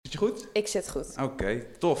Zit je goed? Ik zit goed. Oké,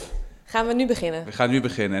 tof. Gaan we nu beginnen? We gaan nu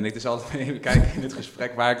beginnen. En het is altijd even kijken in het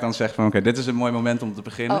gesprek waar ik dan zeg van... Oké, dit is een mooi moment om te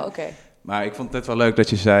beginnen. Oh, oké. Maar ik vond het net wel leuk dat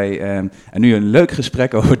je zei... en nu een leuk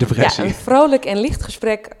gesprek over depressie. Ja, een vrolijk en licht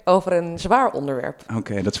gesprek over een zwaar onderwerp.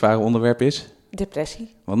 Oké, dat zware onderwerp is?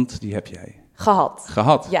 Depressie. Want die heb jij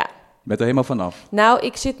Gehad. Ja. Met er helemaal vanaf. Nou,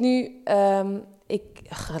 ik zit nu...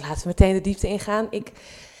 laten we meteen de diepte ingaan. Ik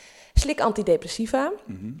slik antidepressiva.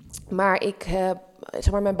 Mm-hmm.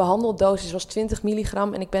 Maar mijn behandeldosis was 20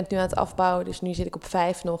 milligram en ik ben het nu aan het afbouwen. Dus nu zit ik op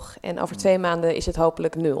 5 nog. En over 2 maanden is het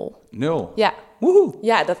hopelijk 0. 0? Ja. Woehoe!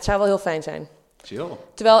 Ja, dat zou wel heel fijn zijn. Chill.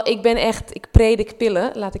 Terwijl ik predik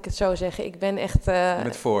pillen, laat ik het zo zeggen. Ik ben echt...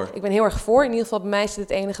 Met voor? Ik ben heel erg voor. In ieder geval bij mij is het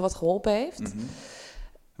enige wat geholpen heeft. Mm-hmm.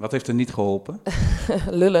 Wat heeft er niet geholpen?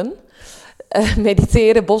 Lullen.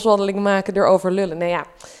 Mediteren, boswandelingen maken, erover lullen.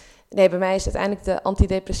 Nee, bij mij is het uiteindelijk de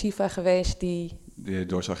antidepressiva geweest die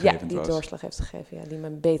doorslaggevend was. Die doorslag heeft gegeven, ja, die me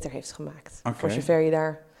beter heeft gemaakt. Okay. Voor zover je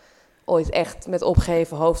daar ooit echt met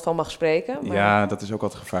opgeheven hoofd van mag spreken. Maar... Ja, dat is ook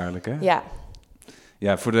wat gevaarlijk, hè? Ja.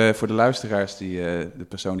 Ja, voor de luisteraars die de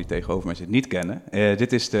persoon die tegenover mij zit niet kennen. Ik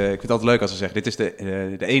vind het altijd leuk als ze zeggen, dit is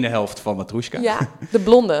de ene helft van Matroeska. Ja, de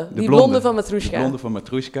blonde. Die blonde van Matroeska. De blonde van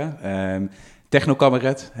Matroeska.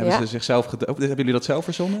 Technocabaret hebben ze zichzelf hebben jullie dat zelf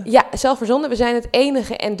verzonnen? Ja, zelf verzonnen. We zijn het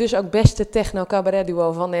enige en dus ook beste techno-cabaret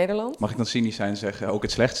duo van Nederland. Mag ik dan cynisch zijn en zeggen, ook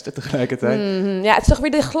het slechtste tegelijkertijd? Ja, het is toch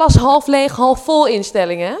weer de glas half leeg, half vol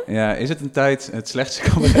instelling, hè? Ja, is het een tijd het slechtste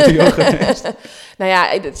cabaret duo geweest? Nou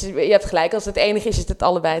ja, je hebt gelijk. Als het enige is het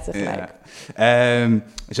allebei tegelijk. Ja.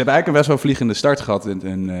 Ze hebben eigenlijk een best wel vliegende start gehad in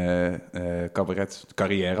een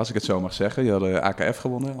cabaret-carrière, als ik het zo mag zeggen. Die hadden AKF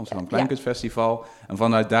gewonnen, Amsterdam Kleinkunstfestival. En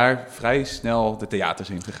vanuit daar vrij snel de theaters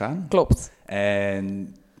ingegaan. Klopt.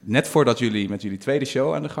 En net voordat jullie met jullie tweede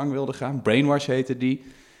show aan de gang wilden gaan, Brainwash heette die,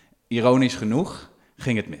 ironisch genoeg,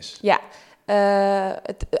 ging het mis. Ja,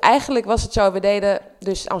 eigenlijk was het zo, we deden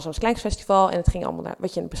dus Amsterdam Kleinkunstfestival en het ging allemaal naar,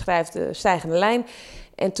 wat je beschrijft, de stijgende lijn.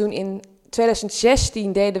 En toen in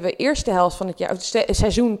 2016 deden we eerste helft van het jaar,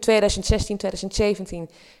 seizoen 2016-2017,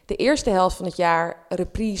 de eerste helft van het jaar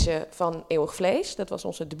reprise van Eeuwig Vlees. Dat was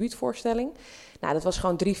onze debuutvoorstelling. Nou, dat was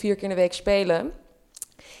gewoon 3-4 keer in de week spelen.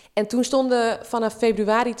 En toen stonden vanaf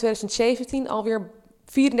februari 2017 alweer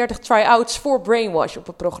 34 try-outs voor Brainwash op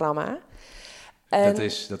het programma. En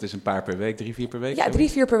dat is een paar per week, 3-4 per week? Ja, 3-4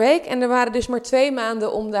 per week. En er waren dus maar 2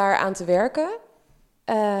 maanden om daar aan te werken.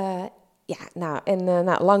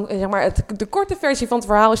 De korte versie van het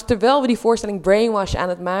verhaal is, terwijl we die voorstelling Brainwash aan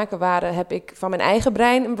het maken waren, heb ik van mijn eigen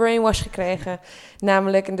brein een brainwash gekregen.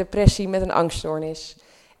 Namelijk een depressie met een angststoornis.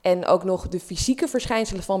 En ook nog de fysieke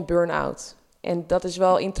verschijnselen van burn-out. En dat is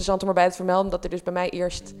wel interessant om erbij te vermelden, dat er dus bij mij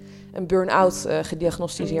eerst een burn-out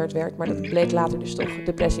gediagnosticeerd werd. Maar dat bleek later dus toch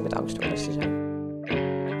depressie met angststoornis te zijn.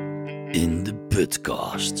 In de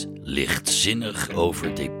podcast lichtzinnig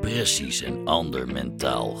over depressies en ander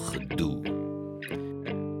mentaal gedoe.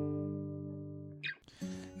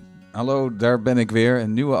 Hallo, daar ben ik weer.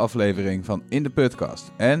 Een nieuwe aflevering van In de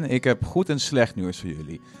Podcast. En ik heb goed en slecht nieuws voor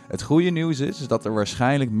jullie. Het goede nieuws is dat er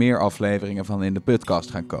waarschijnlijk meer afleveringen van In de Podcast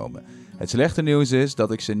gaan komen. Het slechte nieuws is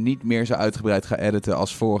dat ik ze niet meer zo uitgebreid ga editen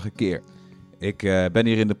als vorige keer. Ik ben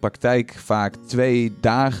hier in de praktijk vaak 2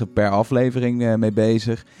 dagen per aflevering mee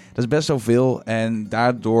bezig. Dat is best wel veel en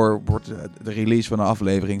daardoor wordt de release van een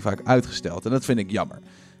aflevering vaak uitgesteld. En dat vind ik jammer.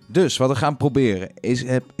 Dus wat we gaan proberen is,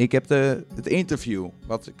 ik heb het interview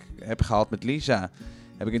wat ik heb gehad met Lisa,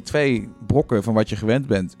 heb ik in 2 brokken van wat je gewend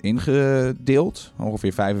bent ingedeeld.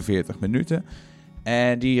 Ongeveer 45 minuten.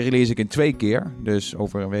 En die release ik in 2 keer. Dus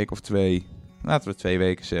over een week of 2, laten we 2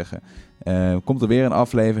 weken zeggen, komt er weer een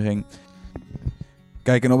aflevering.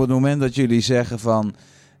 Kijk, en op het moment dat jullie zeggen van,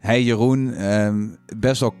 hey Jeroen,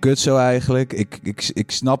 best wel kut zo eigenlijk.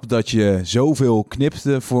 Ik snap dat je zoveel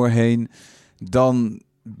knipte voorheen. Dan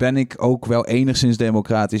ben ik ook wel enigszins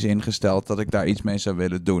democratisch ingesteld dat ik daar iets mee zou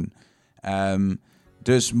willen doen.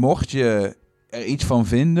 Dus mocht je er iets van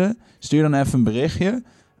vinden, stuur dan even een berichtje.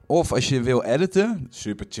 Of als je wil editen,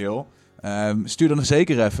 super chill, stuur dan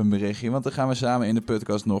zeker even een berichtje. Want dan gaan we samen in de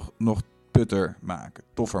podcast nog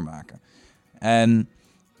toffer maken. En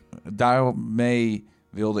daarmee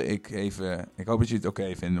wilde ik even, ik hoop dat jullie het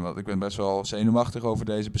oké vinden, want ik ben best wel zenuwachtig over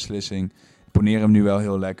deze beslissing. Ik poneer hem nu wel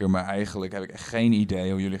heel lekker, maar eigenlijk heb ik echt geen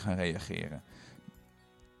idee hoe jullie gaan reageren.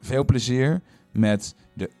 Veel plezier met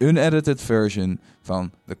de unedited version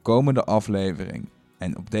van de komende aflevering.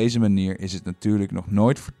 En op deze manier is het natuurlijk nog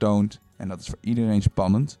nooit vertoond en dat is voor iedereen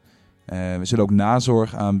spannend. We zullen ook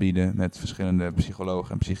nazorg aanbieden met verschillende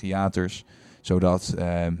psychologen en psychiaters, zodat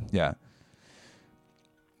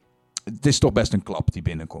het is toch best een klap die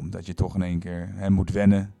binnenkomt. Dat je toch in één keer moet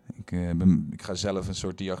wennen. Ik ga zelf een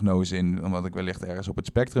soort diagnose in, omdat ik wellicht ergens op het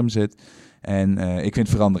spectrum zit. En ik vind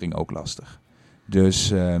verandering ook lastig.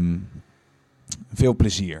 Dus veel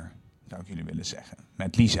plezier, zou ik jullie willen zeggen.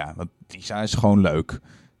 Met Lisa, want Lisa is gewoon leuk.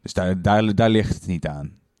 Dus daar ligt het niet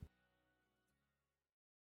aan.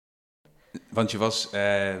 Want je was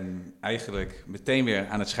eigenlijk meteen weer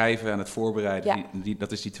aan het schrijven, aan het voorbereiden. Ja.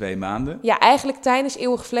 Dat is die 2 maanden. Ja, eigenlijk tijdens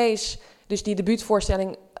Eeuwig Vlees, dus die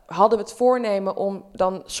debuutvoorstelling, hadden we het voornemen om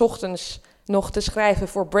dan 's ochtends nog te schrijven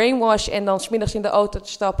voor Brainwash en dan 's middags in de auto te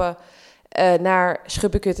stappen naar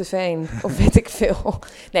Schubbekutteveen of weet ik veel.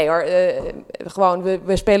 Nee hoor, gewoon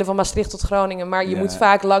we spelen van Maastricht tot Groningen, maar je moet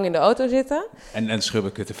vaak lang in de auto zitten. En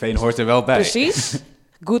Schubbekutteveen hoort er wel bij. Precies,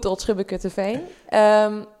 good old Schubbekutteveen.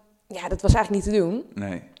 Ja, dat was eigenlijk niet te doen.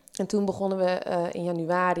 Nee. En toen begonnen we in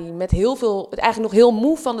januari met heel veel, eigenlijk nog heel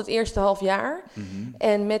moe van het eerste half jaar. Mm-hmm.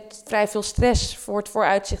 En met vrij veel stress voor het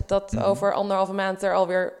vooruitzicht dat over 1,5 maand er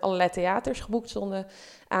alweer allerlei theaters geboekt stonden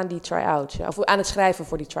aan die try-outs. Ja, of aan het schrijven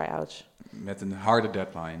voor die try-outs. Met een harde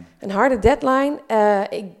deadline. Een harde deadline.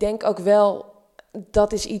 Ik denk ook wel,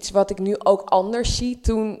 dat is iets wat ik nu ook anders zie.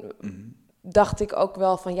 Toen dacht ik ook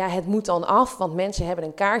wel van ja, het moet dan af, want mensen hebben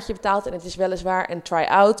een kaartje betaald en het is weliswaar een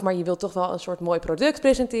try-out, maar je wilt toch wel een soort mooi product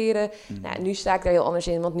presenteren. Nou, nu sta ik daar heel anders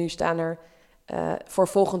in, want nu staan er voor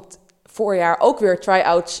volgend voorjaar ook weer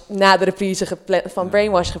try-outs na de reprise van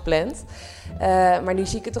Brainwash gepland. Maar nu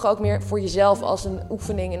zie ik het toch ook meer voor jezelf als een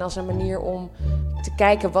oefening en als een manier om te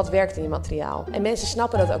kijken wat werkt in je materiaal. En mensen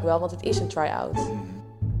snappen dat ook wel, want het is een try-out.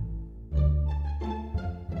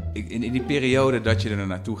 In die periode dat je er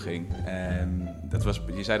naartoe ging,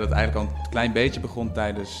 je zei dat het eigenlijk al een klein beetje begon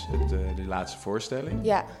tijdens de laatste voorstelling.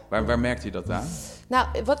 Ja. Waar merkte je dat aan? Nou,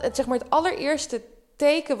 het allereerste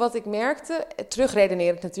teken wat ik merkte,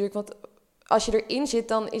 terugredenerend natuurlijk, want als je erin zit,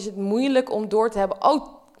 dan is het moeilijk om door te hebben, oh,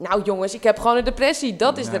 nou jongens, ik heb gewoon een depressie,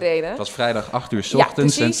 dat is de reden. Het was vrijdag 8 uur 's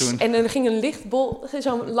ochtends. Ja, precies. En dan ging een lichtbol,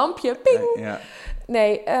 zo'n lampje, ping. Ja.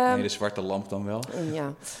 Nee, de zwarte lamp dan wel.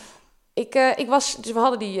 Ja. Dus we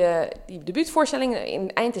hadden die debuutvoorstelling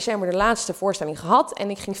in eind december de laatste voorstelling gehad. En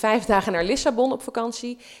ik ging 5 dagen naar Lissabon op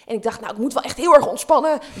vakantie. En ik dacht, nou, ik moet wel echt heel erg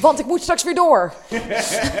ontspannen, want ik moet straks weer door.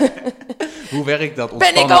 Hoe werkt dat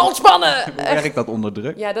ontspannen? Ben ik al ontspannen? Hoe werkt dat onder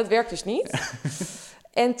druk? Ja, dat werkt dus niet.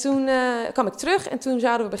 En toen kwam ik terug en toen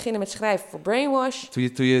zouden we beginnen met schrijven voor Brainwash. Toen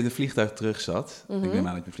je in de vliegtuig terug zat, ik neem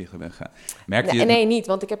aan dat je in vliegtuig bent gegaan. Nee, niet,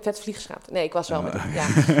 want ik heb vet vliegschaamte. Nee, ik was wel met ja.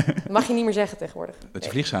 Mag je niet meer zeggen tegenwoordig. Dat je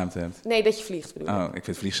vliegschaamte hebt? Nee, dat je vliegt, bedoel ik. Oh, ik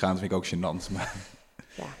vind vliegschaamte vind ik ook gênant. Maar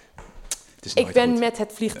ja. Het is ik ben goed. Met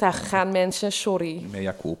het vliegtuig gegaan, mensen, sorry.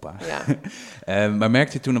 Mea culpa. Ja. Maar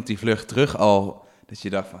merkte je toen op die vlucht terug al dat je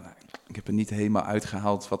dacht van, ik heb er niet helemaal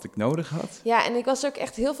uitgehaald wat ik nodig had? Ja, en ik was ook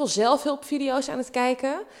echt heel veel zelfhulpvideo's aan het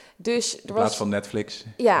kijken. Dus in plaats van Netflix?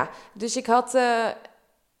 Ja, dus ik had...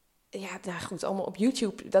 goed, allemaal op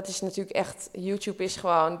YouTube. Dat is natuurlijk echt... YouTube is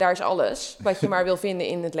gewoon... Daar is alles wat je maar wil vinden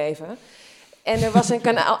in het leven. En er was een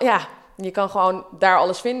kanaal... Ja, je kan gewoon daar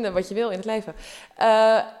alles vinden wat je wil in het leven.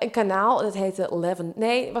 Een kanaal, dat heette Eleven...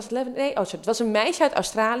 Nee, was het Eleven? Nee, het was een meisje uit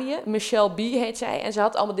Australië. Michelle B. heet zij. En ze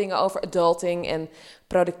had allemaal dingen over adulting en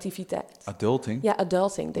productiviteit. Adulting? Ja,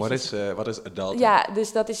 adulting. Wat is adulting? Ja,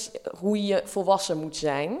 dus dat is hoe je volwassen moet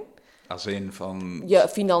zijn. Als in van... Je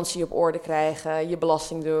financiën op orde krijgen, je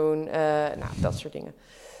belasting doen, dat soort dingen.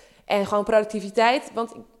 En gewoon productiviteit,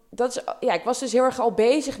 want ik was dus heel erg al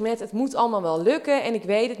bezig met het moet allemaal wel lukken en ik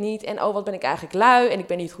weet het niet. En wat ben ik eigenlijk lui en ik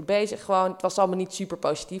ben niet goed bezig. Gewoon, het was allemaal niet super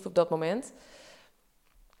positief op dat moment.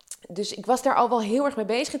 Dus ik was daar al wel heel erg mee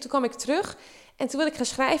bezig en toen kwam ik terug en toen wilde ik gaan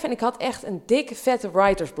schrijven en ik had echt een dikke vette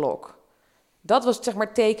writersblok. Dat was zeg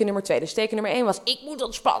maar teken nummer 2. Dus teken nummer 1 was, ik moet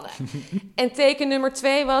ontspannen. En teken nummer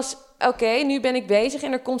 2 was, oké, nu ben ik bezig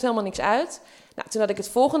en er komt helemaal niks uit. Nou, toen had ik het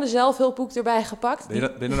volgende zelfhulpboek erbij gepakt.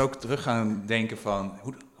 Ben je dan ook terug gaan denken van,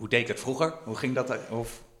 hoe deed ik het vroeger? Hoe ging dat?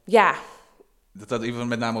 Of... Ja. Dat even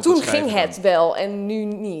met name op toen het schrijven ging het wel en nu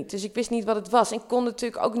niet. Dus ik wist niet wat het was. En ik kon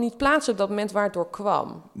natuurlijk ook niet plaatsen op dat moment waar het door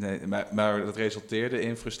kwam. Nee, maar dat resulteerde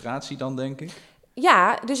in frustratie dan, denk ik?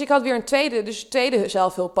 Ja, dus ik had weer een tweede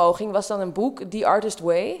zelfhulppoging. Was dan een boek, The Artist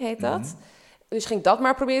Way heet dat. Mm-hmm. Dus ging ik dat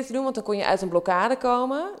maar proberen te doen, want dan kon je uit een blokkade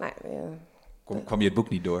komen. Nou, kwam je het boek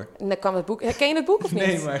niet door? Dan kwam het boek. Ken je het boek of niet?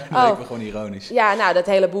 Nee, maar dat lijkt me gewoon ironisch. Ja, nou, dat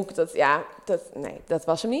hele boek, dat dat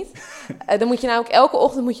was hem niet. Dan moet je namelijk elke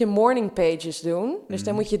ochtend morning pages doen. Dus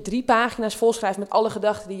dan moet je 3 pagina's volschrijven met alle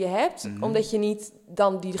gedachten die je hebt. Omdat je niet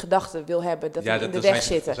dan die gedachten wil hebben dat die in de weg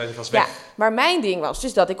zitten. Ja, maar mijn ding was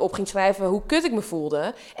dus dat ik op ging schrijven hoe kut ik me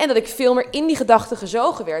voelde. En dat ik veel meer in die gedachten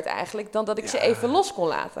gezogen werd eigenlijk, dan dat ik ze even los kon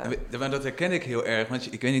laten. Maar dat herken ik heel erg.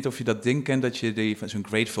 Want ik weet niet of je dat ding kent, dat je zo'n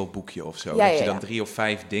Grateful boekje of zo. Dat je dan 3 of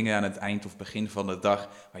 5 dingen aan het eind of begin van de dag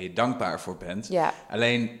waar je dankbaar voor bent. Ja.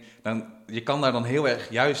 Alleen, je kan daar dan heel erg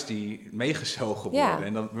juist die meegezogen worden. Ja.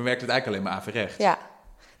 En dan werkt het eigenlijk alleen maar averechts. Ja.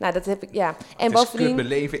 Nou, dat heb ik, ja. En bovendien... kut, mijn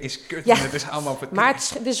leven is kut. Ja. En het is allemaal verkeerd. Maar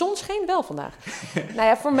de zon scheen wel vandaag. Nou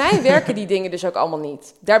ja, voor mij werken die dingen dus ook allemaal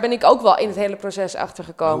niet. Daar ben ik ook wel in het hele proces achter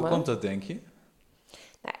gekomen. Hoe komt dat, denk je?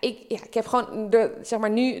 Nou, ik heb gewoon, zeg maar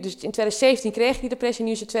nu, dus in 2017 kreeg ik die depressie,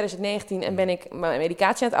 nu is het 2019 en ben ik mijn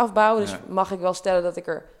medicatie aan het afbouwen. Dus mag ik wel stellen dat ik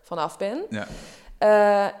er vanaf ben.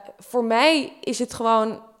 Ja. Voor mij is het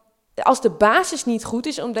gewoon, als de basis niet goed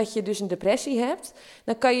is, omdat je dus een depressie hebt,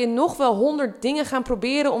 dan kan je nog wel 100 dingen gaan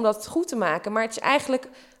proberen om dat goed te maken. Maar het is eigenlijk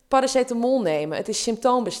paracetamol nemen. Het is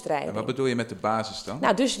symptoombestrijding. En wat bedoel je met de basis dan?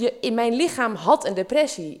 Nou, dus in mijn lichaam had een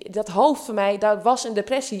depressie. Dat hoofd van mij, daar was een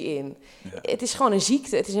depressie in. Ja. Het is gewoon een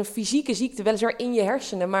ziekte. Het is een fysieke ziekte, weliswaar in je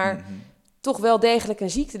hersenen, maar toch wel degelijk een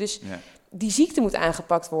ziekte. Dus die ziekte moet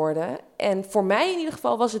aangepakt worden. En voor mij in ieder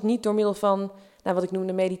geval was het niet door middel van, wat ik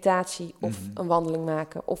noemde meditatie of een wandeling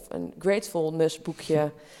maken of een gratefulness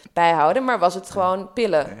boekje bijhouden, maar was het gewoon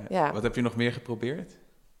pillen. Ja. Wat heb je nog meer geprobeerd?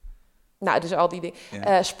 Nou, dus al die dingen.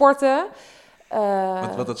 Ja. Sporten.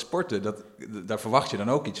 Want dat sporten, daar verwacht je dan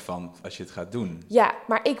ook iets van als je het gaat doen. Ja,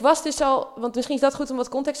 maar ik was dus al, want misschien is dat goed om wat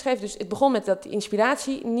context te geven. Dus het begon met dat de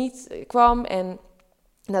inspiratie niet kwam en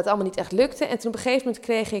dat het allemaal niet echt lukte. En toen op een gegeven moment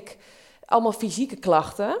kreeg ik allemaal fysieke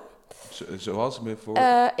klachten. Zoals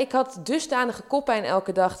bijvoorbeeld? Ik had dusdanige koppijn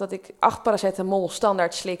elke dag dat ik 8 paracetamol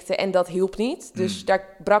standaard slikte en dat hielp niet. Dus daar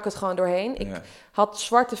brak het gewoon doorheen. Ik had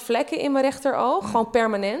zwarte vlekken in mijn rechteroog, gewoon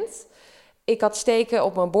permanent. Ik had steken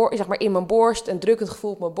op mijn borst, zeg maar in mijn borst, een drukkend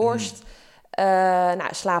gevoel op mijn borst.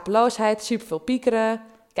 Slapeloosheid, superveel piekeren.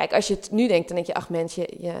 Kijk, als je het nu denkt, dan denk je, ach mensen,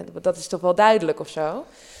 dat is toch wel duidelijk of zo.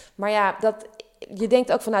 Maar ja, je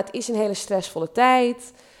denkt ook van, het is een hele stressvolle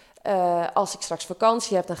tijd. Als ik straks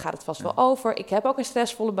vakantie heb, dan gaat het vast wel over. Ik heb ook een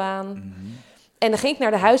stressvolle baan. En dan ging ik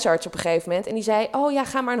naar de huisarts op een gegeven moment. En die zei,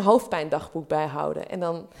 ga maar een hoofdpijndagboek bijhouden. En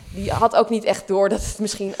dan, die had ook niet echt door dat het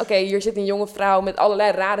misschien, hier zit een jonge vrouw met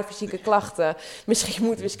allerlei rare fysieke klachten. Misschien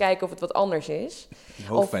moeten we eens kijken of het wat anders is. Een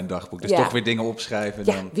hoofdpijndagboek, dus toch weer dingen opschrijven.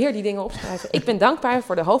 Ja, weer die dingen opschrijven. Ik ben dankbaar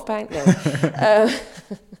voor de hoofdpijn. Nee.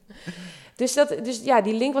 Dus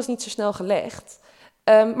die link was niet zo snel gelegd.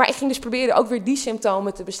 Maar ik ging dus proberen ook weer die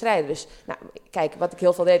symptomen te bestrijden. Dus kijk, wat ik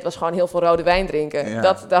heel veel deed was gewoon heel veel rode wijn drinken. Ja.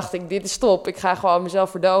 Dat dacht ik, dit is top. Ik ga gewoon mezelf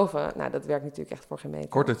verdoven. Nou, dat werkt natuurlijk echt voor geen meter.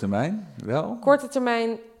 Korte termijn wel? Korte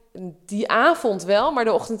termijn, die avond wel, maar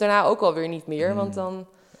de ochtend daarna ook alweer niet meer. Want dan...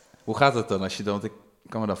 Hoe gaat het dan als je dan... Want ik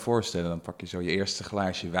kan me dat voorstellen, dan pak je zo je eerste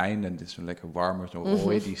glaasje wijn en dit is zo lekker warm, zo'n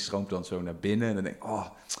rooi, die stroomt dan zo naar binnen. En dan denk ik,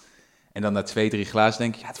 En dan na 2-3 glazen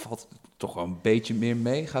denk je, het valt toch wel een beetje meer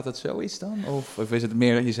mee. Gaat dat zoiets dan? Of is het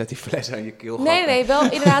meer, je zet die fles aan je keel? Nee, wel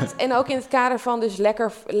inderdaad. En ook in het kader van dus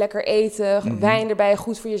lekker eten, wijn erbij,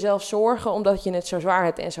 goed voor jezelf zorgen, omdat je het zo zwaar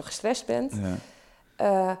hebt en zo gestrest bent.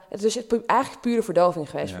 Ja. Het is eigenlijk pure verdoving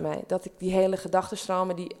geweest voor mij. Dat ik die hele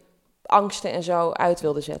gedachtenstromen, die angsten en zo uit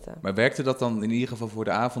wilde zetten. Maar werkte dat dan in ieder geval voor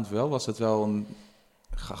de avond wel? Was het wel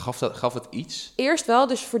gaf het iets? Eerst wel,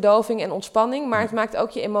 dus verdoving en ontspanning, maar het maakt ook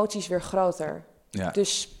je emoties weer groter. Ja.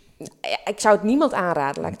 Dus ik zou het niemand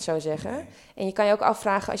aanraden, laat ik het zo zeggen. Nee. En je kan je ook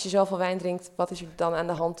afvragen, als je zoveel wijn drinkt, wat is er dan aan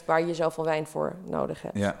de hand waar je zoveel wijn voor nodig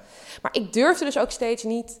hebt? Ja. Maar ik durfde dus ook steeds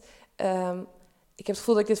niet... ik heb het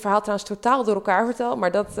gevoel dat ik dit verhaal trouwens totaal door elkaar vertel,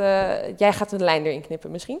 maar jij gaat een lijn erin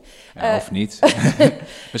knippen misschien. Of niet.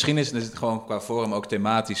 Misschien is het gewoon qua vorm ook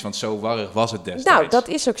thematisch, want zo warrig was het destijds. Nou, dat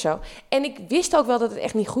is ook zo. En ik wist ook wel dat het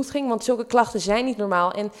echt niet goed ging, want zulke klachten zijn niet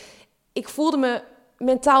normaal. En ik voelde me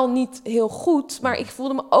mentaal niet heel goed, maar ik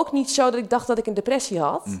voelde me ook niet zo dat ik dacht dat ik een depressie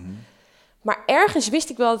had. Maar ergens wist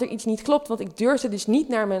ik wel dat er iets niet klopt, want ik durfde dus niet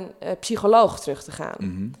naar mijn psycholoog terug te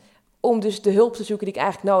gaan. Om dus de hulp te zoeken die ik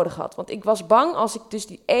eigenlijk nodig had. Want ik was bang als ik dus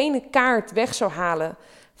die ene kaart weg zou halen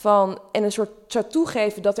en een soort zou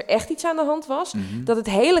toegeven dat er echt iets aan de hand was, dat het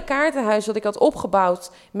hele kaartenhuis dat ik had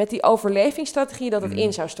opgebouwd met die overlevingsstrategie, dat het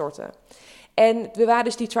in zou storten. En we waren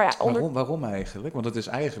dus die Waarom eigenlijk? Want het is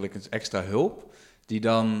eigenlijk een extra hulp die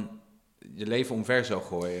dan je leven omver zou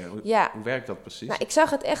gooien. Hoe werkt dat precies? Nou, ik zag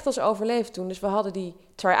het echt als overleven toen. Dus we hadden die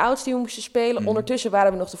try-outs die we moesten spelen. Ondertussen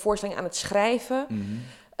waren we nog de voorstelling aan het schrijven.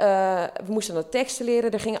 We moesten de teksten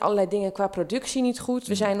leren. Er gingen allerlei dingen qua productie niet goed.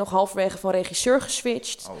 We zijn nog halverwege van regisseur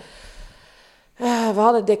geswitcht. We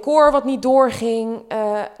hadden decor wat niet doorging.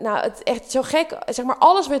 Het echt zo gek. Zeg maar,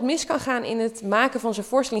 alles wat mis kan gaan in het maken van zo'n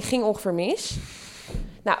voorstelling ging ongeveer mis.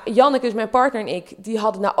 Nou, Janneke, dus mijn partner en ik, die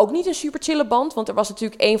hadden nou ook niet een super chille band. Want er was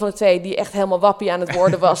natuurlijk een van de twee die echt helemaal wappie aan het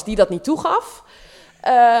worden was, die dat niet toegaf.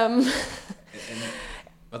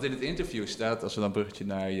 Wat in het interview staat, als we dan een bruggetje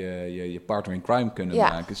naar je partner in crime kunnen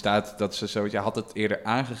maken, staat dat ze zo, had het eerder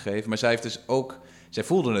aangegeven, maar zij heeft dus ook, zij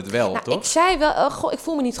voelde het wel, toch? Ik zei wel, ik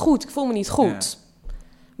voel me niet goed. Ja.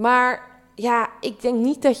 Maar ja, ik denk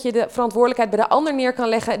niet dat je de verantwoordelijkheid bij de ander neer kan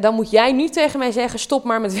leggen. Dan moet jij nu tegen mij zeggen, stop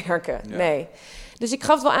maar met werken. Ja. Nee. Dus ik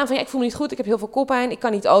gaf het wel aan van, ik voel me niet goed, ik heb heel veel koppijn, ik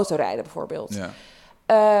kan niet autorijden bijvoorbeeld.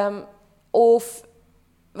 Ja. Of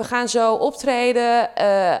we gaan zo optreden,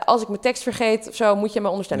 als ik mijn tekst vergeet of zo, moet je me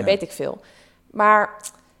ondersteunen, weet ik veel. Maar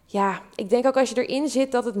ja, ik denk ook als je erin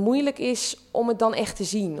zit dat het moeilijk is om het dan echt te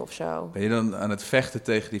zien of zo. Ben je dan aan het vechten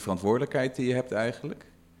tegen die verantwoordelijkheid die je hebt eigenlijk?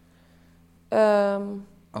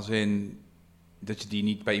 Als in dat je die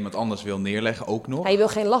niet bij iemand anders wil neerleggen, ook nog? Ja, je wil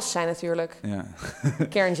geen last zijn natuurlijk. Ja.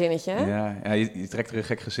 Kernzinnetje, hè? Ja, je trekt er een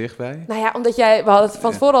gek gezicht bij. Nou ja, omdat we hadden het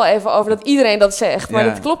van tevoren al even over dat iedereen dat zegt. Maar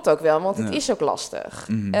dat klopt ook wel, want het is ook lastig.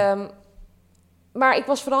 Mm-hmm. Maar ik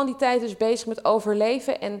was vooral in die tijd dus bezig met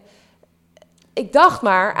overleven. En ik dacht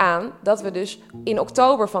maar aan dat we dus in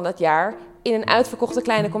oktober van dat jaar in een uitverkochte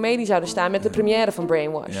kleine komedie zouden staan met de première van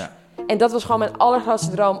Brainwash. Ja. En dat was gewoon mijn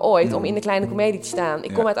allergrootste droom ooit, om in de kleine komedie te staan.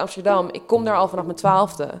 Ik kom uit Amsterdam, ik kom daar al vanaf mijn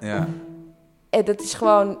 12e. Ja. En dat is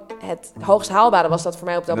gewoon het hoogst haalbare was dat voor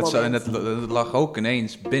mij op dat moment. En het lag ook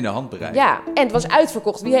ineens binnen handbereik. Ja, en het was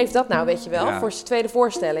uitverkocht. Wie heeft dat nou, weet je wel, voor zijn tweede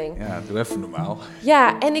voorstelling? Ja, doe even normaal.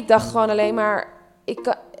 Ja, en ik dacht gewoon alleen maar,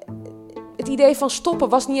 het idee van stoppen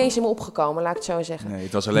was niet eens in me opgekomen, laat ik het zo zeggen. Nee,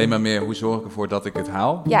 het was alleen maar meer, hoe zorg ik ervoor dat ik het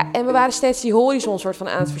haal? Ja, en we waren steeds die horizon soort van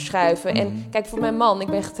aan het verschuiven. Mm-hmm. En kijk, voor mijn man, ik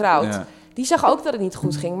ben getrouwd. Ja. Die zag ook dat het niet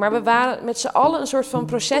goed ging. Maar we waren met z'n allen een soort van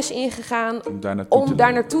proces ingegaan om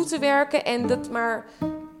daar naartoe te werken. En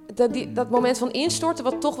dat moment van instorten,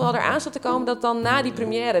 wat toch wel eraan zat te komen, dat dan na die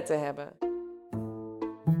première te hebben.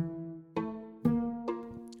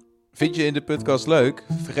 Vind je In de Podcast leuk?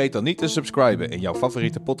 Vergeet dan niet te subscriben in jouw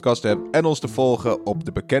favoriete podcast app en ons te volgen op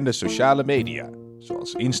de bekende sociale media,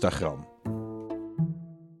 zoals Instagram.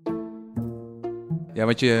 Ja,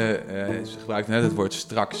 want je gebruikt net het woord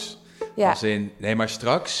straks. Ja. Als in, nee, maar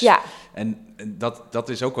straks. Ja. En dat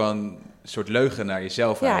is ook wel een soort leugen naar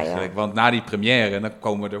jezelf eigenlijk. Ja. Want na die première, dan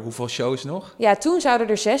komen er hoeveel shows nog? Ja, toen zouden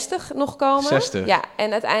er 60 nog komen. 60? Ja,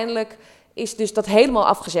 en uiteindelijk is dus dat helemaal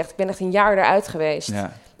afgezegd. Ik ben echt een jaar eruit geweest.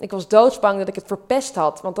 Ja. Ik was doodsbang dat ik het verpest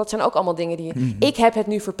had. Want dat zijn ook allemaal dingen die... Mm-hmm. Ik heb het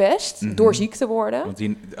nu verpest door ziek te worden. Want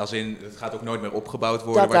het gaat ook nooit meer opgebouwd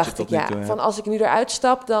worden. Dat dacht ik, ja. Van als ik nu eruit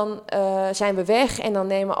stap, dan zijn we weg. En dan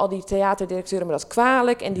nemen al die theaterdirecteuren me dat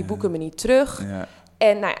kwalijk. En die boeken me niet terug. Ja.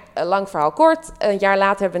 En nou ja, lang verhaal kort. Een jaar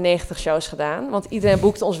later hebben we 90 shows gedaan. Want iedereen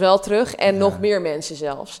boekte ons wel terug. En nog meer mensen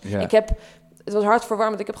zelfs. Ja. Het was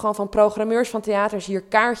hartverwarmend. Ik heb gewoon van programmeurs van theaters hier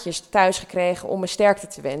kaartjes thuis gekregen om me sterkte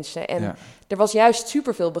te wensen. En er was juist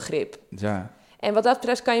superveel begrip. Ja. En wat dat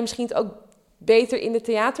betreft kan je misschien het ook beter in de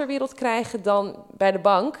theaterwereld krijgen dan bij de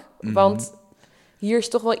bank. Mm-hmm. Want hier is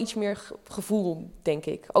toch wel iets meer gevoel, denk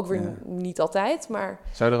ik. Ook weer niet altijd, maar...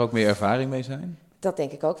 Zou er ook meer ervaring mee zijn? Dat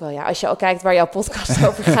denk ik ook wel, ja. Als je al kijkt waar jouw podcast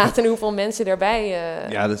over gaat en hoeveel mensen daarbij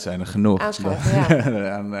ja, dat zijn er genoeg. Aanschuiven,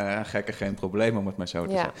 ja. Aan gekken geen probleem, om het maar zo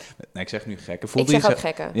te zeggen. Nee, ik zeg nu gekken. Ik zeg ook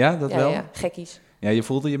gekken. Ja, dat wel? Ja, gekkies. Ja, je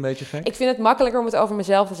voelde je een beetje gek? Ik vind het makkelijker om het over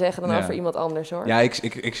mezelf te zeggen dan over iemand anders, hoor. Ja,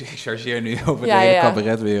 ik chargeer nu over de hele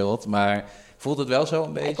cabaretwereld, maar voelt het wel zo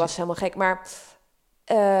een beetje? Ik was helemaal gek, maar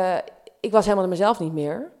ik was helemaal mezelf niet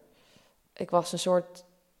meer. Ik was een soort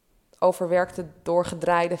overwerkte,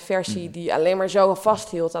 doorgedraaide versie die alleen maar zo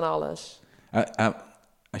vasthield aan alles.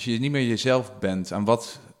 Als je niet meer jezelf bent, aan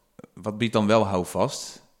wat biedt dan wel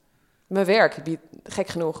houvast? Mijn werk biedt, gek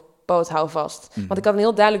genoeg, bood houvast. Mm-hmm. Want ik had een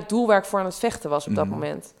heel duidelijk doel waar ik voor aan het vechten was op dat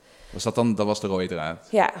moment. Was dat dan, dat was de rode draad?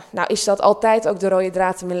 Ja, nou is dat altijd ook de rode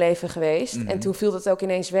draad in mijn leven geweest. Mm-hmm. En toen viel dat ook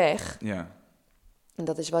ineens weg. Ja. En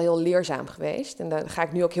dat is wel heel leerzaam geweest. En daar ga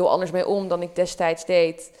ik nu ook heel anders mee om dan ik destijds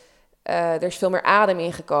deed. Er is veel meer adem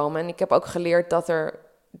ingekomen. En ik heb ook geleerd dat er,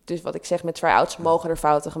 dus wat ik zeg met try-outs, mogen er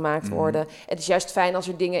fouten gemaakt worden. Het is juist fijn als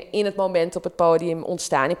er dingen in het moment op het podium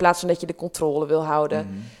ontstaan, in plaats van dat je de controle wil houden.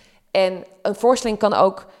 Mm-hmm. En een voorstelling kan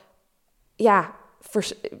ook,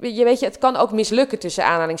 het kan ook mislukken tussen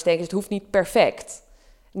aanhalingstekens. Het hoeft niet perfect.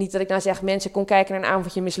 Niet dat ik nou zeg, mensen, kom kijken naar een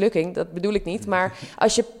avondje mislukking. Dat bedoel ik niet. Maar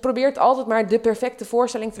als je probeert altijd maar de perfecte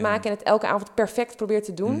voorstelling te maken en het elke avond perfect probeert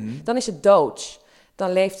te doen, dan is het doods.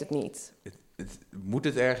 Dan leeft het niet. Moet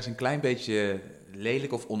het ergens een klein beetje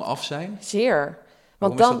lelijk of onaf zijn? Zeer.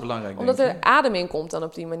 Waarom is dat belangrijk? Omdat er adem in komt dan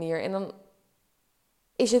op die manier. En dan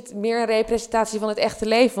is het meer een representatie van het echte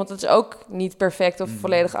leven. Want dat is ook niet perfect of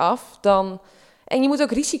volledig af. En je moet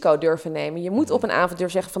ook risico durven nemen. Je moet op een avond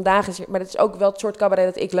durven zeggen, vandaag is er... Maar dat is ook wel het soort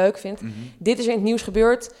cabaret dat ik leuk vind. Dit is er in het nieuws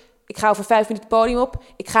gebeurd. Ik ga over 5 minuten het podium op.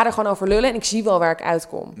 Ik ga er gewoon over lullen en ik zie wel waar ik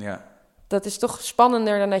uitkom. Ja. Dat is toch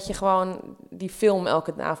spannender dan dat je gewoon die film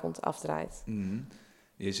elke avond afdraait.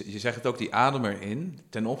 Je zegt het ook, die adem erin.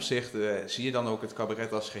 Ten opzichte, zie je dan ook het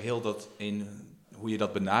cabaret als geheel dat in hoe je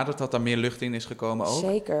dat benadert, dat daar meer lucht in is gekomen ook?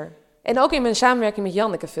 Zeker. En ook in mijn samenwerking met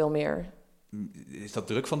Janneke veel meer. Is dat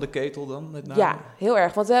druk van de ketel dan? Met name? Ja, heel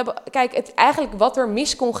erg. Want we hebben, kijk, eigenlijk wat er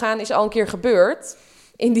mis kon gaan is al een keer gebeurd.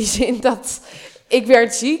 In die zin dat ik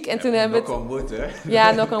werd ziek en toen hebben we... Nog al moet, hè?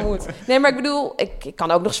 Ja, nog al moet. Nee, maar ik bedoel, ik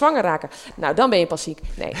kan ook nog zwanger raken. Nou, dan ben je pas ziek.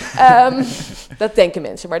 Nee, dat denken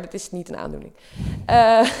mensen, maar dat is niet een aandoening.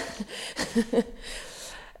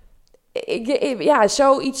 Ja,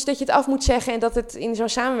 zoiets dat je het af moet zeggen en dat het in zo'n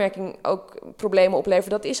samenwerking ook problemen oplevert,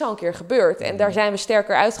 dat is al een keer gebeurd. En daar zijn we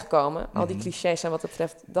sterker uitgekomen. Al die clichés zijn wat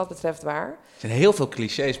dat betreft waar. Er zijn heel veel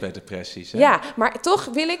clichés bij depressies, hè? Ja, maar toch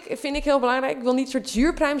vind ik heel belangrijk, ik wil niet een soort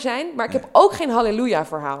zuurpruim zijn, maar ik heb ook geen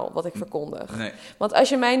halleluja-verhaal wat ik verkondig. Nee. Want als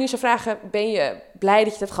je mij nu zou vragen, ben je blij dat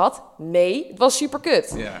je het hebt gehad? Nee, het was super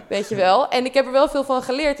kut, weet je wel. En ik heb er wel veel van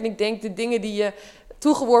geleerd en ik denk de dingen die je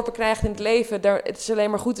toegeworpen krijgt in het leven, het is alleen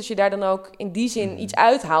maar goed als je daar dan ook in die zin iets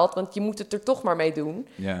uithaalt, want je moet het er toch maar mee doen.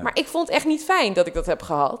 Ja. Maar ik vond het echt niet fijn dat ik dat heb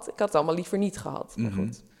gehad. Ik had het allemaal liever niet gehad. Maar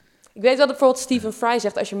goed. Ik weet wel dat bijvoorbeeld Stephen Fry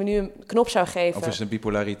zegt, als je me nu een knop zou geven... Over zijn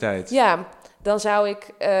bipolariteit. Ja, dan zou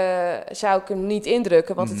ik hem niet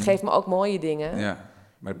indrukken, want het geeft me ook mooie dingen. Ja,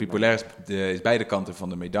 maar bipolair is beide kanten van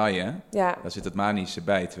de medaille, hè? Ja. Daar zit het manische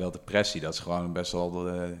bij, terwijl depressie, dat is gewoon best wel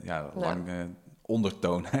lang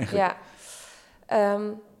ondertoon eigenlijk. Ja.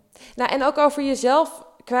 En ook over jezelf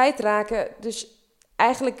kwijtraken. Dus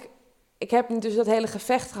eigenlijk, ik heb dus dat hele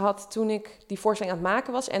gevecht gehad toen ik die voorstelling aan het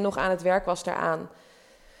maken was en nog aan het werk was daaraan.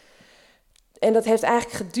 En dat heeft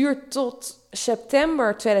eigenlijk geduurd tot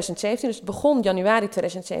september 2017. Dus het begon januari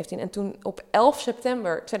 2017. En toen op 11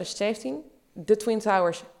 september 2017, de Twin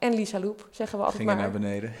Towers en Lisa Loep, zeggen we altijd Gingen maar, naar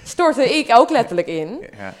beneden. Stortte ik ook letterlijk in.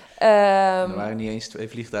 Ja. Er waren niet eens 2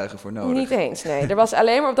 vliegtuigen voor nodig. Niet eens, nee. Er was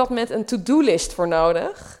alleen maar op dat moment een to-do-list voor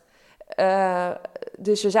nodig.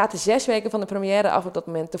 Dus we zaten 6 weken van de première af op dat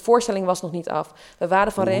moment. De voorstelling was nog niet af. We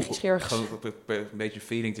waren van regisseur... Gewoon een beetje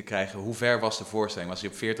feeling te krijgen. Hoe ver was de voorstelling? Was die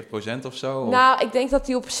op 40% of zo? Nou, ik denk dat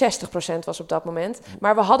die op 60% was op dat moment.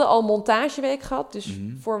 Maar we hadden al montageweek gehad. Dus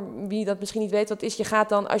voor wie dat misschien niet weet wat is... je gaat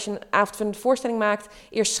dan, als je een avondvullende voorstelling maakt...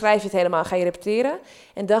 eerst schrijf je het helemaal, ga je repeteren.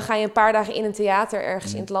 En dan ga je een paar dagen in een theater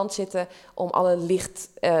ergens in het land zitten... om alle licht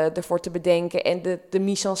ervoor te bedenken en de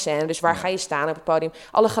mise en scène. Dus waar ga je staan op het podium?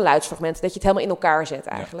 Alle geluidsfragmenten, dat je het helemaal in elkaar zet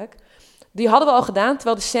eigenlijk. Ja. Die hadden we al gedaan,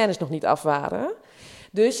 terwijl de scènes nog niet af waren.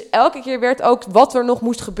 Dus elke keer werd ook wat er nog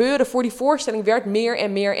moest gebeuren voor die voorstelling... werd meer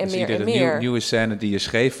en meer en meer en meer. De nieuwe scène die je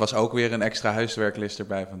schreef was ook weer een extra huiswerklist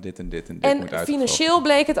erbij... van dit en dit en dit moet uitgevoerd. En financieel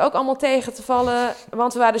bleek het ook allemaal tegen te vallen...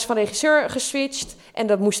 want we waren dus van regisseur geswitcht... en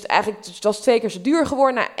dat moest eigenlijk, dus het was 2 keer zo duur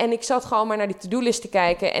geworden... Nou, en ik zat gewoon maar naar die to-do-list te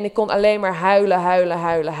kijken... en ik kon alleen maar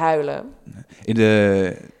huilen. In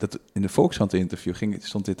de Volkskrant-interview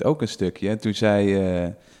stond dit ook een stukje. En toen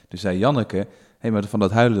zei Janneke... hé, maar van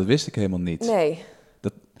dat huilen, dat wist ik helemaal niet. Nee.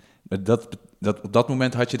 Op dat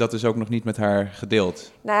moment had je dat dus ook nog niet met haar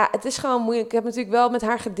gedeeld? Nou ja, het is gewoon moeilijk. Ik heb natuurlijk wel met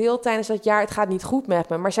haar gedeeld tijdens dat jaar... het gaat niet goed met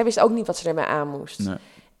me, maar zij wist ook niet wat ze ermee aan moest. Nee.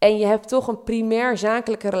 En je hebt toch een primair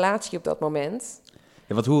zakelijke relatie op dat moment...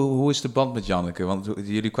 Ja, want hoe is de band met Janneke? Want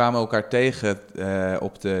jullie kwamen elkaar tegen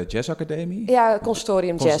op de jazzacademie? Ja,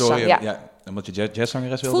 Consortium Jazz. Ja, omdat je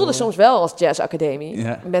jazzzangeres wilde voelde soms wel als jazzacademie,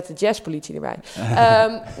 met de jazzpolitie erbij.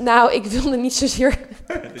 Nou, ik wilde niet zozeer...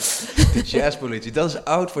 De jazzpolitie, dat is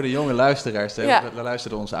oud voor de jonge luisteraars. Daar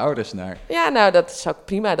luisterden onze ouders naar. Ja, nou, dat is ook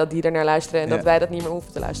prima dat die er naar luisteren... en dat wij dat niet meer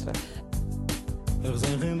hoeven te luisteren. Er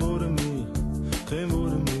zijn geen woorden meer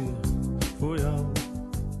voor jou.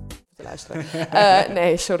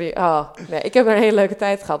 Nee, sorry. Nee, ik heb er een hele leuke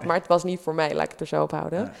tijd gehad, maar het was niet voor mij. Laat ik het er zo op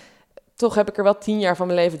houden. Ja. Toch heb ik er wel 10 jaar van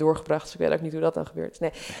mijn leven doorgebracht. Dus ik weet ook niet hoe dat dan gebeurt.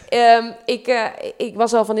 Nee. Ik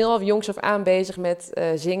was al van heel jongs af aan bezig met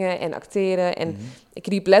zingen en acteren. En ik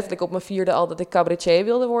riep letterlijk op mijn 4e al dat ik cabaretier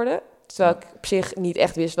wilde worden. Terwijl ik op zich niet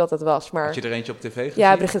echt wist wat dat was. Maar... Had je er eentje op tv gezien?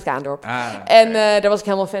 Ja, Brigitte Kaandorp. En daar was ik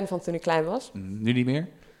helemaal fan van toen ik klein was. Nu niet meer?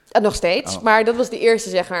 Nog steeds. Maar dat was de eerste,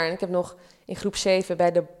 zeg maar. En ik heb nog in groep 7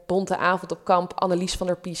 bij de Bonte Avond op Kamp Annelies van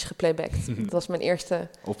der Pies geplaybacked. Dat was mijn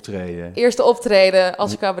eerste optreden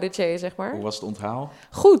als cabaretier, zeg maar. Hoe was het onthaal?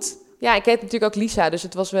 Goed. Ja, ik heet natuurlijk ook Lisa, dus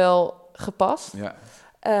het was wel gepast. Ja.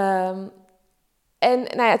 En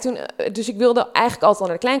nou ja, toen, dus ik wilde eigenlijk altijd al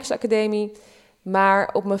naar de Kleinkunstacademie. Maar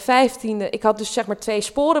op mijn 15e, ik had dus zeg maar 2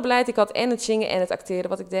 sporenbeleid. Ik had en het zingen en het acteren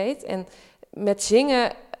wat ik deed. En met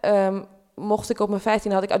zingen mocht ik op mijn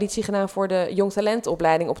 15e, had ik auditie gedaan voor de Jong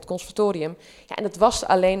Talentenopleiding op het conservatorium. Ja, en dat was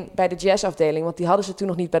alleen bij de jazzafdeling, want die hadden ze toen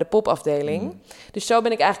nog niet bij de popafdeling. Dus zo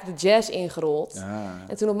ben ik eigenlijk de jazz ingerold. Ja.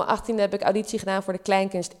 En toen op mijn 18e heb ik auditie gedaan voor de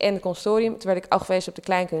kleinkunst en het conservatorium. Toen werd ik afgewezen op de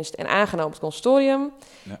kleinkunst en aangenomen op het conservatorium.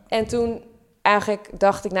 Ja. En toen eigenlijk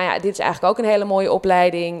dacht ik, nou ja, dit is eigenlijk ook een hele mooie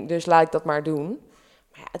opleiding, dus laat ik dat maar doen.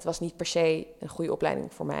 Maar ja, het was niet per se een goede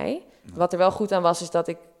opleiding voor mij. Ja. Wat er wel goed aan was, is dat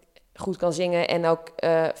ik goed kan zingen en ook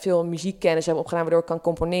veel muziekkennis heb opgedaan, waardoor ik kan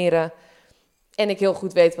componeren. En ik heel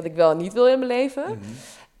goed weet wat ik wel en niet wil in mijn leven. Mm-hmm.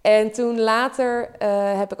 En toen later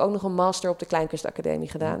heb ik ook nog een master op de Kleinkunstacademie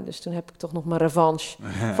gedaan. Dus toen heb ik toch nog mijn revanche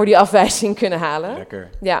voor die afwijzing kunnen halen. Lekker.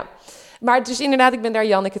 Ja, maar dus inderdaad, ik ben daar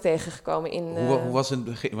Janneke tegengekomen in... Hoe was het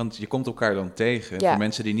begin? Want je komt elkaar dan tegen. Ja. Voor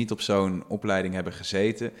mensen die niet op zo'n opleiding hebben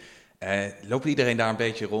gezeten. Loopt iedereen daar een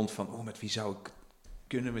beetje rond van... Oh, met wie zou ik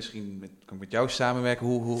kunnen misschien kan ik met jou samenwerken?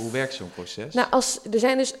 Hoe werkt zo'n proces? Nou, er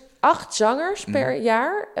zijn dus 8 zangers per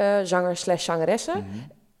jaar. Zangers/zangeressen.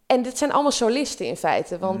 Mm-hmm. En dit zijn allemaal solisten in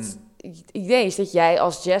feite. Want het idee is dat jij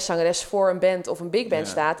als jazzzangeres voor een band of een big band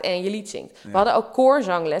staat en je lied zingt. Ja. We hadden ook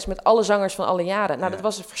koorzangles met alle zangers van alle jaren. Nou, dat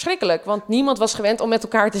was verschrikkelijk, want niemand was gewend om met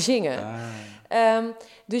elkaar te zingen.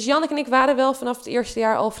 Dus Janneke en ik waren wel vanaf het eerste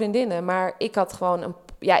jaar al vriendinnen. Maar ik had gewoon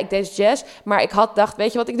ik deed jazz, maar ik dacht,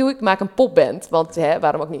 weet je wat ik doe? Ik maak een popband, want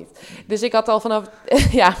waarom ook niet? Dus ik had al vanaf...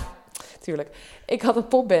 ja, tuurlijk. Ik had een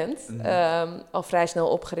popband al vrij snel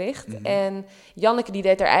opgericht. Mm-hmm. En Janneke die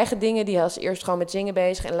deed haar eigen dingen. Die was eerst gewoon met zingen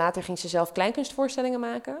bezig. En later ging ze zelf kleinkunstvoorstellingen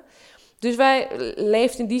maken. Dus wij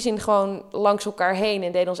leefden in die zin gewoon langs elkaar heen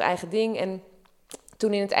en deden ons eigen ding. En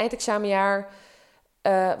toen in het eindexamenjaar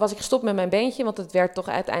was ik gestopt met mijn beentje, want het werd toch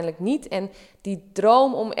uiteindelijk niet. En die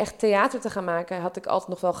droom om echt theater te gaan maken had ik altijd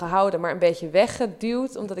nog wel gehouden, maar een beetje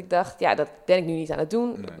weggeduwd. Omdat ik dacht, ja, dat ben ik nu niet aan het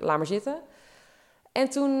doen. Nee. Laat maar zitten. En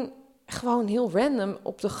toen... gewoon heel random.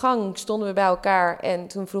 Op de gang stonden we bij elkaar. En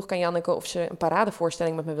toen vroeg ik aan Janneke of ze een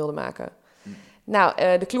paradevoorstelling met me wilde maken.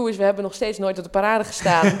 Nou, de clue is, we hebben nog steeds nooit op de parade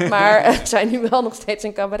gestaan. Maar zijn nu wel nog steeds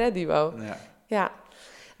een cabaretduo. Ja.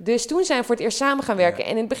 Dus toen zijn we voor het eerst samen gaan werken.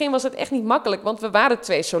 En in het begin was het echt niet makkelijk. Want we waren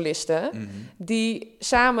 2 solisten die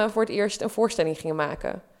samen voor het eerst een voorstelling gingen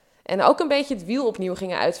maken. En ook een beetje het wiel opnieuw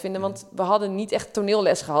gingen uitvinden. Want we hadden niet echt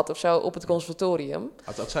toneelles gehad of zo op het conservatorium.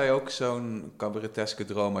 Had zij ook zo'n cabareteske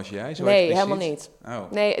droom als jij? Zo Nee, expliciet? helemaal niet.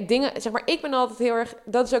 Oh. Nee, dingen, zeg maar, ik ben altijd heel erg...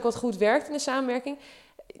 Dat is ook wat goed werkt in de samenwerking.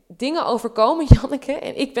 Dingen overkomen Janneke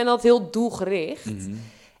en ik ben altijd heel doelgericht. Mm-hmm.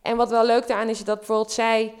 En wat wel leuk daaraan is dat bijvoorbeeld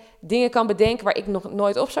zij dingen kan bedenken waar ik nog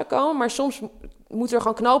nooit op zou komen. Maar soms moeten er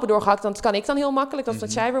gewoon knopen doorgehakt. Dat kan ik dan heel makkelijk, dat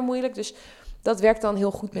vindt zij weer moeilijk. Dus dat werkt dan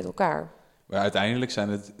heel goed met elkaar. Maar uiteindelijk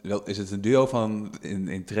is het een duo van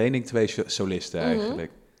in training 2 solisten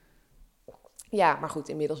eigenlijk. Ja, maar goed,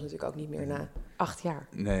 inmiddels natuurlijk ook niet meer na 8 jaar.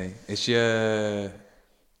 Nee.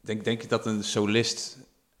 Denk je dat een solist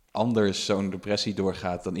anders zo'n depressie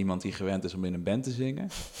doorgaat dan iemand die gewend is om in een band te zingen?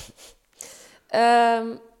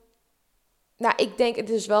 Nou, ik denk het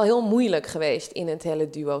is wel heel moeilijk geweest in het hele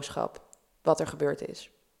duoschap wat er gebeurd is.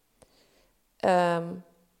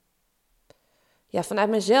 Ja, vanuit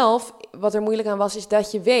mezelf, wat er moeilijk aan was, is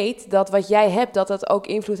dat je weet dat wat jij hebt, dat dat ook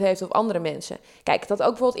invloed heeft op andere mensen. Kijk, dat had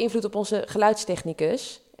ook bijvoorbeeld invloed op onze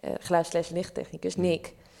geluidstechnicus, geluids/lichttechnicus,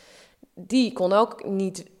 Nick. Die kon ook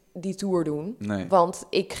niet die tour doen, want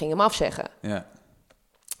ik ging hem afzeggen. Ja.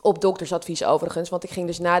 Op doktersadvies overigens, want ik ging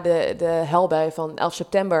dus na de helbui van 11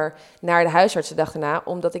 september naar de huisarts de dag erna,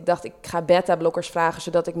 omdat ik dacht, ik ga beta-blokkers vragen,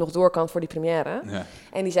 zodat ik nog door kan voor die première. Ja.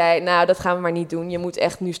 En die zei, nou, dat gaan we maar niet doen. Je moet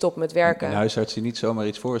echt nu stoppen met werken. Een huisarts die niet zomaar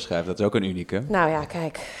iets voorschrijft, dat is ook een unieke. Nou ja,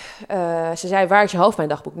 kijk. Ze zei, waar is je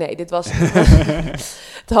hoofdpijndagboek? Nee, dit was...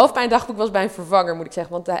 Het hoofdpijndagboek was bij een vervanger, moet ik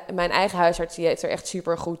zeggen. Want mijn eigen huisarts, die heeft er echt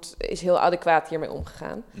supergoed, is heel adequaat hiermee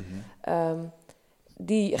omgegaan.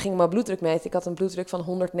 Die ging mijn bloeddruk meten. Ik had een bloeddruk van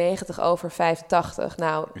 190 over 85.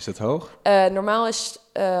 Nou, is dat hoog? Normaal is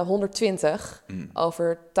 120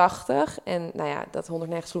 over 80. En nou ja, dat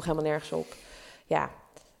 190 sloeg helemaal nergens op. Ja,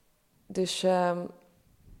 dus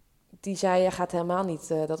die zei, je gaat helemaal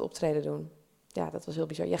niet dat optreden doen. Ja, dat was heel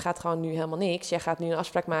bizar. Je gaat gewoon nu helemaal niks. Jij gaat nu een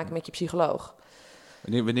afspraak maken met je psycholoog.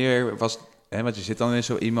 Wanneer was... want je zit dan in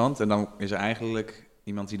zo iemand en dan is er eigenlijk...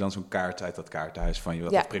 iemand die dan zo'n kaart uit dat kaartenhuis van je,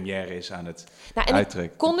 wat de première is, aan het uittrekken.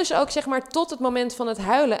 Ik kon dus ook, zeg maar, tot het moment van het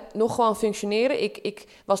huilen nog gewoon functioneren.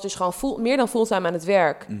 Ik was dus gewoon meer dan fulltime aan het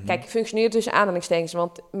werk. Kijk, ik functioneerde tussen aanhalingstekens,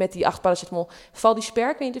 want met die 8 paracetamol, Valdisper,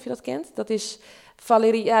 ik weet niet of je dat kent. Dat is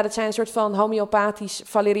dat zijn een soort van homeopathisch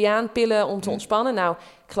valeriaanpillen om te ontspannen. Nou,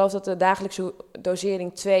 ik geloof dat de dagelijkse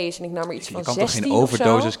dosering 2 is en ik nam er iets van 16 Je kan toch geen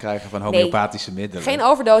overdosis krijgen van homeopathische middelen? Geen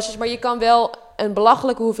overdosis, maar je kan wel een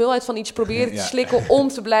belachelijke hoeveelheid van iets proberen te slikken om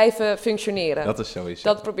te blijven functioneren. Dat is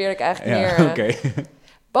sowieso. Dat probeer ik eigenlijk meer... Oké.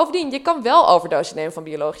 Bovendien, je kan wel overdosis nemen van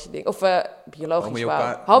biologische dingen. Of biologisch,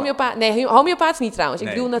 homeopaat is niet trouwens. Ik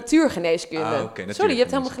bedoel natuurgeneeskunde. Sorry, je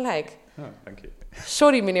hebt helemaal gelijk. Oh, dank je.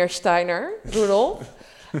 Sorry, meneer Steiner, Rudolf.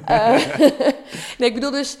 Nee, ik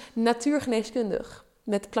bedoel dus natuurgeneeskundig.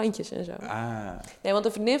 Met plantjes en zo. Nee, want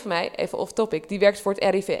een vriendin van mij, even off topic, die werkt voor het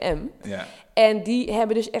RIVM. Ja. En die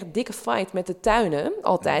hebben dus echt dikke fight met de tuinen,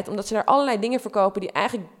 altijd. Omdat ze daar allerlei dingen verkopen die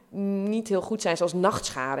eigenlijk niet heel goed zijn, zoals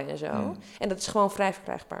nachtschade en zo. En dat is gewoon vrij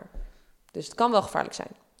verkrijgbaar. Dus het kan wel gevaarlijk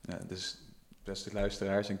zijn. Ja, dus beste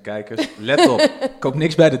luisteraars en kijkers, let op. Koop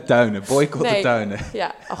niks bij de tuinen. Boycott de tuinen.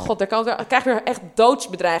 Ja, oh god, daar krijg je echt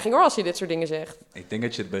doodsbedreiging hoor, als je dit soort dingen zegt. Ik denk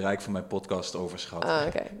dat je het bereik van mijn podcast overschat.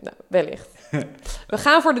 Oké. Nou, wellicht. We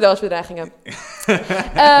gaan voor de doodsbedreigingen.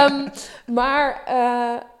 Maar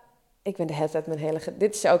ik ben de hele tijd mijn hele...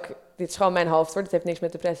 Dit is gewoon mijn hoofd hoor, dit heeft niks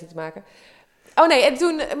met depressie te maken. Oh nee, en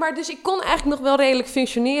toen... Maar dus ik kon eigenlijk nog wel redelijk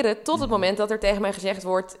functioneren tot het moment dat er tegen mij gezegd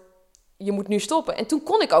wordt... Je moet nu stoppen. En toen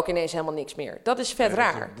kon ik ook ineens helemaal niks meer. Dat is vet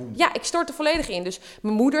raar. Ja, ik stortte volledig in. Dus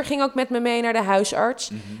mijn moeder ging ook met me mee naar de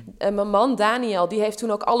huisarts. Mijn man, Daniel, die heeft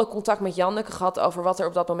toen ook alle contact met Janneke gehad... over wat er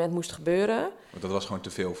op dat moment moest gebeuren. Want dat was gewoon te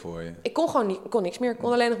veel voor je. Ik kon niks meer. Ik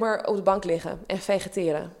kon alleen nog maar op de bank liggen en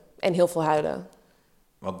vegeteren. En heel veel huilen.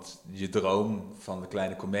 Want je droom van de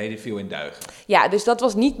kleine komedie viel in duigen. Ja, dus dat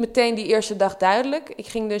was niet meteen die eerste dag duidelijk. Ik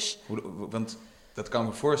ging dus... Want... Dat kan ik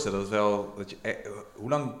me voorstellen. Hoe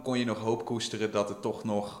lang kon je nog hoop koesteren dat het toch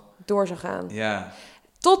nog... door zou gaan? Ja.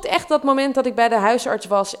 Tot echt dat moment dat ik bij de huisarts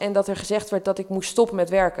was... en dat er gezegd werd dat ik moest stoppen met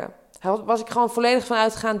werken. Daar was ik gewoon volledig van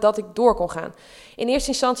uitgegaan dat ik door kon gaan. In eerste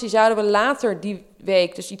instantie zouden we later die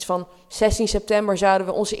week... dus iets van 16 september... zouden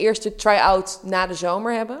we onze eerste try-out na de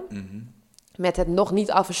zomer hebben... Met het nog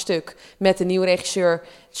niet af een stuk. Met de nieuwe regisseur.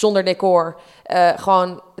 Zonder decor.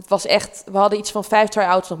 Het was echt... We hadden iets van 5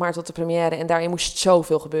 try-outs nog maar tot de première. En daarin moest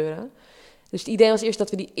zoveel gebeuren. Dus het idee was eerst dat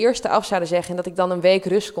we die eerste af zouden zeggen. En dat ik dan een week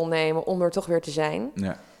rust kon nemen om er toch weer te zijn.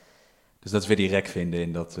 Ja. Dus dat we die rek vinden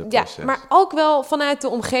in dat proces. Ja, maar ook wel vanuit de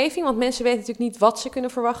omgeving. Want mensen weten natuurlijk niet wat ze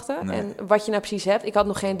kunnen verwachten. Nee. En wat je nou precies hebt. Ik had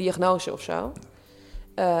nog geen diagnose of zo.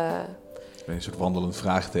 Een soort wandelend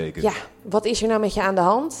vraagteken. Ja, wat is er nou met je aan de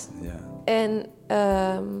hand? Ja. En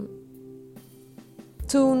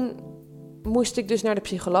toen moest ik dus naar de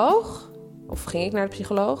psycholoog. Of ging ik naar de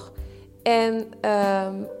psycholoog. En...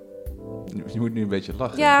 je moet nu een beetje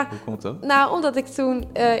lachen. Ja, hoe komt dat? Nou, omdat ik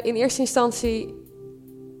toen in eerste instantie...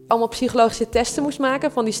 allemaal psychologische testen moest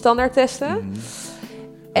maken. Van die standaardtesten.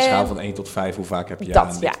 Een schaal van 1 tot 5. Hoe vaak heb je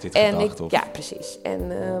aan dit gedacht? Ja, precies.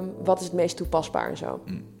 En wat is het meest toepasbaar en zo.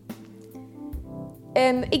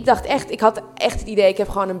 En ik dacht echt, ik had echt het idee, ik heb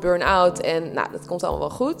gewoon een burn-out en nou, dat komt allemaal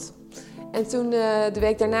wel goed. En toen de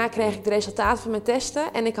week daarna kreeg ik de resultaten van mijn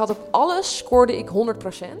testen en ik had op alles, scoorde ik 100%.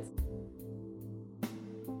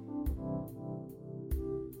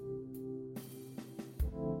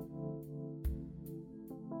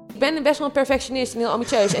 Ik ben best wel een perfectionist en heel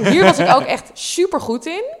ambitieus. En hier was ik ook echt super goed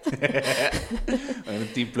in.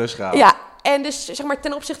 Een 10+ gehaald. Ja. En dus zeg maar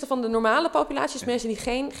ten opzichte van de normale populaties, mensen die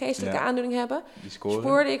geen geestelijke aandoening hebben,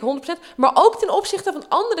 scoorde ik 100%. Maar ook ten opzichte van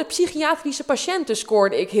andere psychiatrische patiënten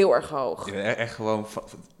scoorde ik heel erg hoog. Ja, echt gewoon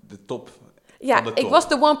de top. Ja, ik was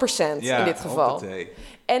de 1% in dit geval. Hoppatee.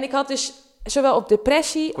 En ik had dus zowel op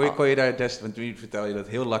depressie... Kon je daar want nu vertel je dat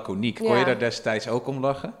heel laconiek. Kon je daar destijds ook om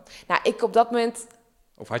lachen? Nou, ik op dat moment...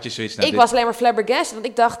 Of had je zoiets... Ik was alleen maar flabbergasted, want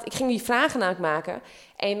ik dacht, ik ging die vragen aan het maken.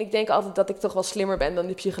 En ik denk altijd dat ik toch wel slimmer ben dan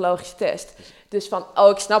die psychologische test. Dus van,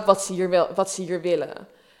 ik snap wat ze hier willen.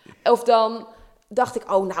 Of dan dacht ik,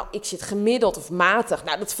 ik zit gemiddeld of matig.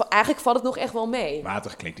 Nou, eigenlijk valt het nog echt wel mee.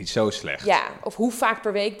 Matig klinkt niet zo slecht. Ja, of hoe vaak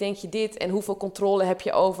per week denk je dit en hoeveel controle heb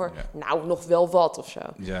je over? Ja. Nou, nog wel wat of zo.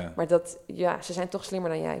 Ja. Maar ze zijn toch slimmer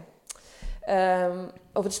dan jij.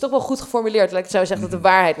 Of het is toch wel goed geformuleerd, laat ik het zo zeggen, dat de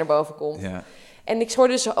waarheid naar boven komt. Ja. En ik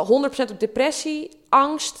scoorde dus 100% op depressie,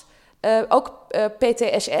 angst, ook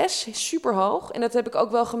PTSS, super hoog. En dat heb ik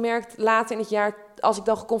ook wel gemerkt later in het jaar, als ik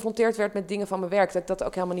dan geconfronteerd werd met dingen van mijn werk, dat ik dat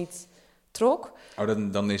ook helemaal niet trok.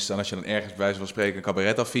 Dan is dan als je dan ergens bij wijze van spreken een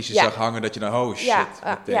cabaretaffiche zag hangen, dat je dan, shit.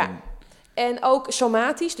 Ja. En ook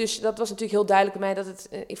somatisch, dus dat was natuurlijk heel duidelijk bij mij dat het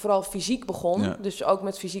vooral fysiek begon. Ja. Dus ook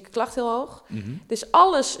met fysieke klachten heel hoog. Mm-hmm. Dus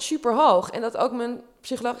alles super hoog. En dat ook mijn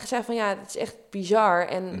psycholoog zei van, het is echt bizar.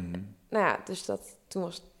 En... Mm-hmm. Nou ja, dus toen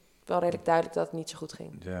was wel redelijk duidelijk dat het niet zo goed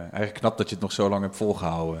ging. Ja, eigenlijk knap dat je het nog zo lang hebt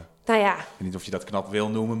volgehouden. Nou ja. Ik weet niet of je dat knap wil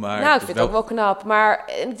noemen, maar... Nou, ik vind het ook wel knap.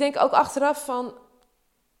 Maar ik denk ook achteraf van...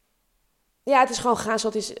 Ja, het is gewoon gegaan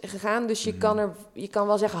zoals het is gegaan. Dus je kan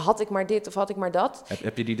wel zeggen, had ik maar dit of had ik maar dat.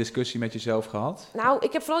 Heb je die discussie met jezelf gehad? Nou,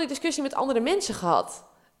 ik heb vooral die discussie met andere mensen gehad.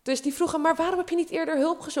 Dus die vroegen, maar waarom heb je niet eerder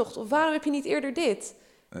hulp gezocht? Of waarom heb je niet eerder dit?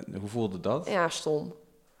 Hoe voelde dat? Ja, stom.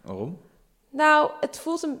 Waarom? Nou, het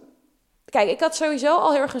voelt een... Kijk, ik had sowieso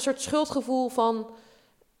al heel erg een soort schuldgevoel van...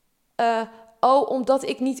 omdat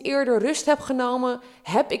ik niet eerder rust heb genomen...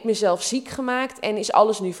 heb ik mezelf ziek gemaakt en is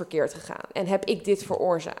alles nu verkeerd gegaan. En heb ik dit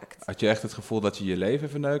veroorzaakt. Had je echt het gevoel dat je je leven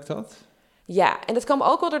verneukt had? Ja, en dat kwam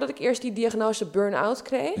ook wel doordat ik eerst die diagnose burn-out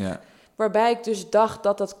kreeg. Ja. Waarbij ik dus dacht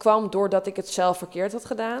dat dat kwam doordat ik het zelf verkeerd had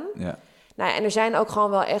gedaan. Ja. Nou ja, en er zijn ook gewoon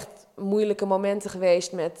wel echt moeilijke momenten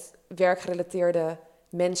geweest... met werkgerelateerde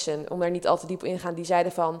mensen, om daar niet al te diep in te gaan... die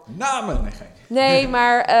zeiden van... Namen! Nee,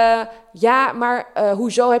 maar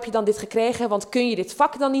hoezo heb je dan dit gekregen? Want kun je dit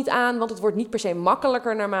vak dan niet aan? Want het wordt niet per se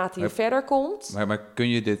makkelijker naarmate je verder komt. Maar kun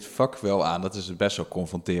je dit vak wel aan? Dat is een best wel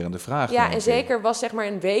confronterende vraag. Ja, en zeker was zeg maar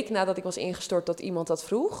een week nadat ik was ingestort... dat iemand dat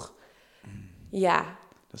vroeg. Ja.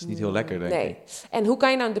 Dat is niet heel lekker, denk ik. Nee. En hoe kan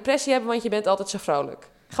je nou een depressie hebben? Want je bent altijd zo vrolijk.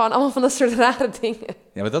 Gewoon allemaal van dat soort rare dingen.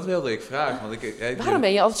 Ja, maar dat wilde ik vragen. Want Waarom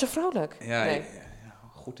ben je altijd zo vrolijk? Ja, nee.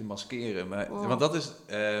 Goed in maskeren. Maar, Want dat is...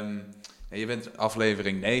 je bent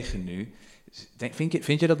aflevering 9 nu.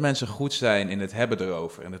 Vind je dat mensen goed zijn in het hebben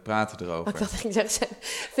erover, in het praten erover? Ik dacht dat ik zeg,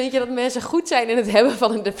 vind je dat mensen goed zijn in het hebben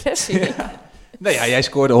van een depressie? Ja. Nou ja, jij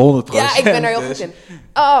scoorde 100%. Ja, ik ben er heel goed in.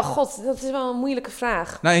 Oh god, dat is wel een moeilijke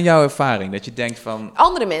vraag. Nou, in jouw ervaring, dat je denkt van...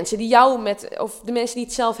 Andere mensen die of de mensen die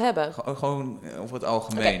het zelf hebben. Gewoon over het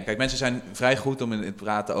algemeen. Okay. Kijk, mensen zijn vrij goed om in het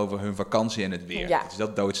praten over hun vakantie en het weer. Ja. Het is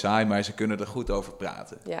dat doodsaai, maar ze kunnen er goed over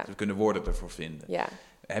praten. Ja. Ze kunnen woorden ervoor vinden. Ja.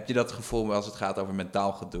 Heb je dat gevoel als het gaat over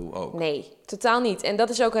mentaal gedoe ook? Nee, totaal niet. En dat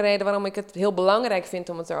is ook een reden waarom ik het heel belangrijk vind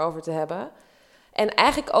om het erover te hebben. En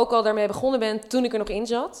eigenlijk ook al daarmee begonnen ben toen ik er nog in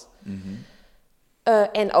zat. Mm-hmm.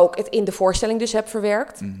 En ook het in de voorstelling dus heb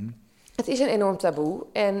verwerkt. Mm-hmm. Het is een enorm taboe.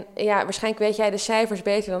 En ja, waarschijnlijk weet jij de cijfers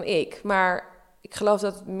beter dan ik. Maar ik geloof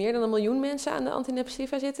dat meer dan 1 miljoen mensen aan de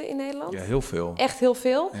antidepressiva zitten in Nederland. Ja, heel veel. Echt heel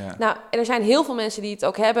veel. Ja. Nou, en er zijn heel veel mensen die het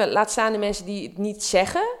ook hebben. Laat staan de mensen die het niet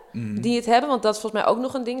zeggen, die het hebben. Want dat is volgens mij ook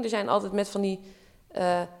nog een ding. Er zijn altijd met van die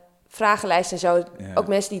vragenlijsten en zo... ook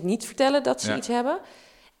mensen die het niet vertellen dat ze iets hebben.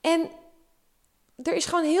 En... er is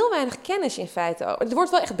gewoon heel weinig kennis in feite. Het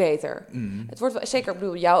wordt wel echt beter. Mm. Het wordt wel, zeker, ik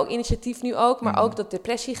bedoel, jouw initiatief nu ook, maar ook dat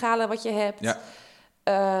depressiegala wat je hebt. Ja.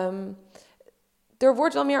 Er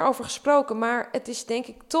wordt wel meer over gesproken, maar het is denk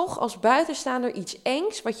ik toch als buitenstaander iets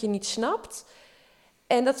engs wat je niet snapt.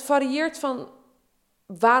 En dat varieert van,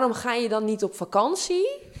 waarom ga je dan niet op vakantie?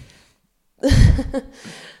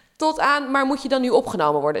 Tot aan, maar moet je dan nu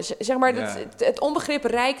opgenomen worden? Zeg maar, het onbegrip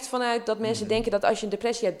reikt vanuit dat mensen denken dat als je een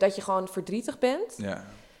depressie hebt, dat je gewoon verdrietig bent. Ja.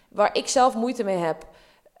 Waar ik zelf moeite mee heb,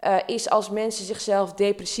 is als mensen zichzelf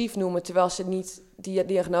depressief noemen, terwijl ze niet die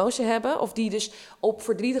diagnose hebben. Of die dus op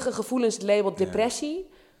verdrietige gevoelens het label depressie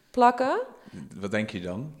plakken. Wat denk je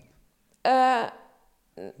dan?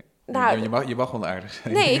 Nou, je mag wel aardig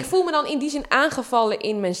zijn. Nee, ik voel me dan in die zin aangevallen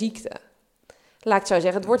in mijn ziekte. Laat ik het zo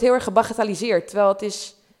zeggen. Het wordt heel erg gebagatelliseerd, terwijl het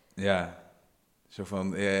is... Ja, zo van,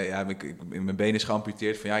 mijn been is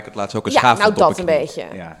geamputeerd. Van ik had laatst ook een schaafwond op nou dat een beetje.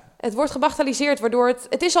 Ja. Het wordt gebagatelliseerd, waardoor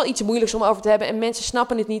het is al iets moeilijks om over te hebben. En mensen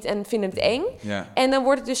snappen het niet en vinden het eng. Ja. En dan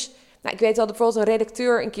wordt het dus... Nou, ik weet wel dat bijvoorbeeld een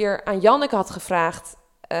redacteur een keer aan Janneke had gevraagd...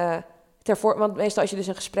 want meestal als je dus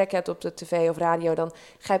een gesprek hebt op de tv of radio... dan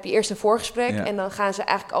heb je eerst een voorgesprek en dan gaan ze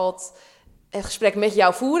eigenlijk altijd... een gesprek met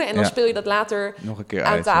jou voeren en dan speel je dat later nog een keer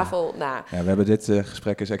aan uit, tafel na. Ja, we hebben dit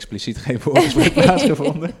gesprek is expliciet geen voorgesprek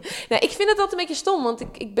plaatsgevonden. Nou, ik vind het altijd een beetje stom, want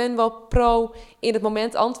ik ben wel pro in het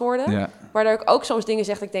moment antwoorden. Ja. Waardoor ik ook soms dingen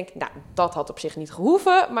zeg dat ik denk, nou, dat had op zich niet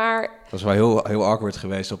gehoeven, maar... Het was wel heel awkward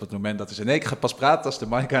geweest op het moment dat ze... Nee, ik ga pas praten als de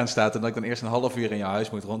mic aanstaat en dat ik dan eerst een half uur in jouw huis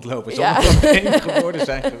moet rondlopen. Zonder dat enige woorden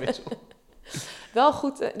zijn gewisseld. Wel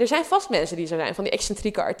goed, er zijn vast mensen die zo zijn, van die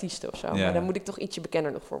excentrieke artiesten of zo. Ja. Maar daar moet ik toch ietsje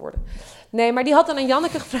bekender nog voor worden. Nee, maar die had dan aan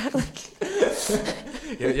Janneke gevraagd...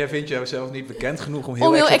 Jij vindt jezelf niet bekend genoeg om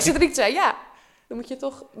heel excentriek te zijn, ja. Dan moet je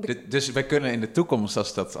toch... Dus wij kunnen in de toekomst,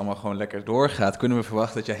 als dat allemaal gewoon lekker doorgaat... kunnen we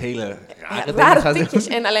verwachten dat je hele rare dingen gaat doen.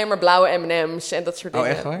 En alleen maar blauwe M&M's en dat soort dingen.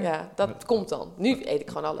 Oh, echt waar? Ja, dat komt dan. Nu eet ik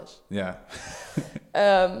gewoon alles. Ja.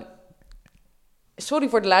 Sorry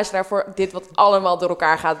voor de luisteraar voor dit wat allemaal door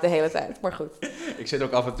elkaar gaat de hele tijd, maar goed. Ik zit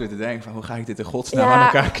ook af en toe te denken van hoe ga ik dit in godsnaam aan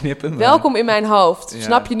elkaar knippen? Maar... Welkom in mijn hoofd. Ja.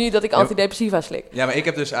 Snap je nu dat ik antidepressiva slik? Ja, maar ik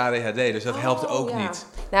heb dus ADHD, dus dat helpt ook niet.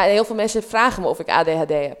 Nou, heel veel mensen vragen me of ik ADHD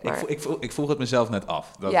heb. Maar... Ik vroeg het mezelf net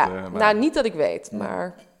af. Nou, niet dat ik weet,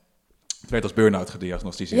 maar... Het werd als burn-out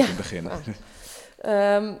gediagnosticeerd in het begin.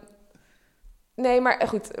 Nee, maar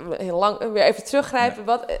goed, heel lang weer even teruggrijpen.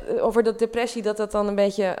 Wat over dat depressie, dat dan een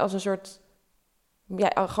beetje als een soort...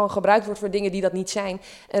 Ja, gewoon gebruikt wordt voor dingen die dat niet zijn.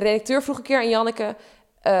 Een redacteur vroeg een keer aan Janneke...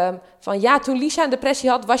 toen Lisa een depressie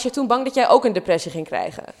had... was je toen bang dat jij ook een depressie ging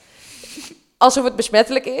krijgen? Alsof het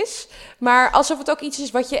besmettelijk is. Maar alsof het ook iets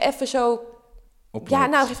is wat je even zo...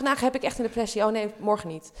 Oploopt. Vandaag heb ik echt een depressie. Oh nee, morgen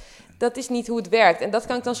niet. Dat is niet hoe het werkt. En dat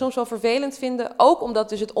kan ik dan soms wel vervelend vinden. Ook omdat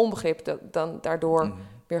dus het onbegrip dan daardoor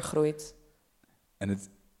weer groeit. En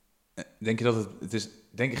denk je dat het is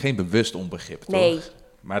denk ik geen bewust onbegrip, Nee. toch?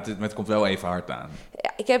 Maar het komt wel even hard aan.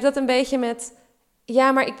 Ja, ik heb dat een beetje met...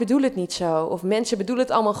 Ja, maar ik bedoel het niet zo. Of mensen bedoelen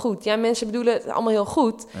het allemaal goed. Ja, mensen bedoelen het allemaal heel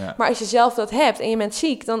goed. Ja. Maar als je zelf dat hebt en je bent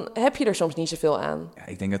ziek... dan heb je er soms niet zoveel aan. Ja,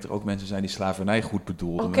 ik denk dat er ook mensen zijn die slavernij goed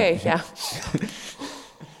bedoelen. Oké, ja.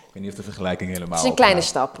 Ik weet niet of de vergelijking helemaal... Het is een kleine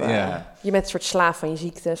stap. Ja. Je bent een soort slaaf van je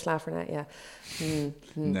ziekte, slavernij, ja.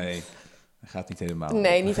 Nee, dat gaat niet helemaal.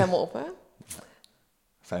 Nee, niet helemaal op, hè?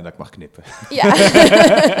 Fijn dat ik mag knippen. Ja.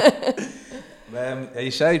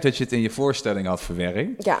 Je zei dat je het in je voorstelling had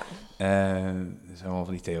verwerkt. Ja. Er zijn allemaal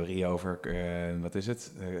van die theorieën over, wat is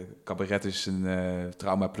het? Cabaret is een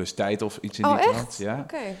trauma plus tijd of iets in die trant. Echt? Ja.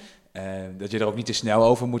 Oké. Dat je er ook niet te snel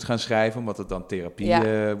over moet gaan schrijven, omdat het dan therapie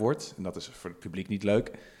wordt. En dat is voor het publiek niet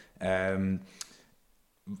leuk.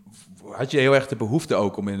 Had je heel erg de behoefte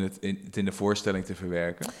ook om het in de voorstelling te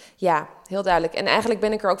verwerken? Ja, heel duidelijk. En eigenlijk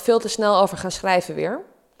ben ik er ook veel te snel over gaan schrijven weer.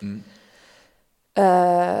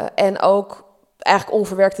 En ook eigenlijk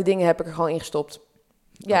onverwerkte dingen heb ik er gewoon in gestopt.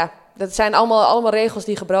 Ja, dat zijn allemaal regels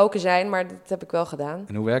die gebroken zijn, maar dat heb ik wel gedaan.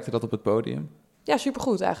 En hoe werkte dat op het podium? Ja,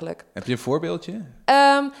 supergoed eigenlijk. Heb je een voorbeeldje?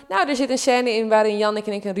 Er zit een scène in waarin Janneke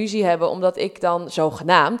en ik een ruzie hebben, omdat ik dan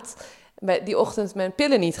zogenaamd die ochtend mijn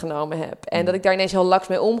pillen niet genomen heb. En dat ik daar ineens heel laks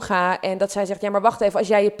mee omga. En dat zij zegt, ja, maar wacht even, als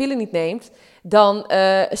jij je pillen niet neemt, dan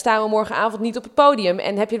staan we morgenavond niet op het podium.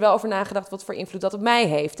 En heb je er wel over nagedacht wat voor invloed dat op mij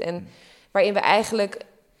heeft? En waarin we eigenlijk,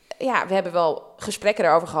 ja, we hebben wel gesprekken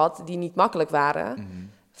daarover gehad die niet makkelijk waren.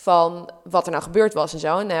 Van wat er nou gebeurd was en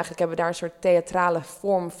zo. En eigenlijk hebben we daar een soort theatrale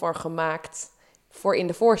vorm voor gemaakt voor in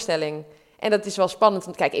de voorstelling. En dat is wel spannend,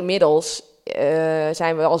 want kijk, inmiddels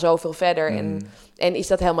zijn we al zoveel verder en is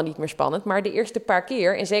dat helemaal niet meer spannend. Maar de eerste paar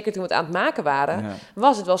keer, en zeker toen we het aan het maken waren,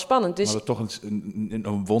 was het wel spannend. Dus omdat het toch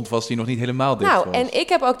een wond was die nog niet helemaal dicht was. En ik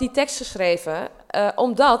heb ook die tekst geschreven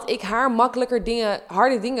omdat ik haar makkelijker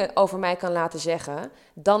harde dingen over mij kan laten zeggen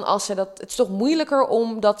dan als ze dat... Het is toch moeilijker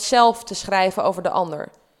om dat zelf te schrijven over de ander.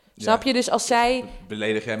 Snap je? Dus als zij...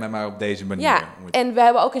 Beledig jij mij maar op deze manier. Ja, en we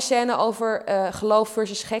hebben ook een scène over geloof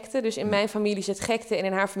versus gekte. Dus in mijn familie zit gekte en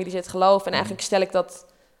in haar familie zit geloof. En eigenlijk stel ik dat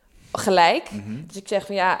gelijk. Dus ik zeg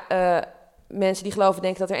van mensen die geloven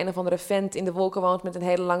denken dat er een of andere vent in de wolken woont met een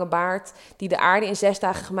hele lange baard, die de aarde in 6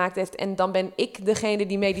 dagen gemaakt heeft. En dan ben ik degene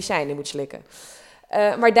die medicijnen moet slikken.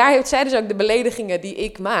 Maar daar heeft zij dus ook de beledigingen die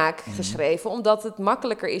ik maak geschreven. Omdat het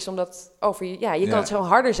makkelijker is, omdat je kan het zo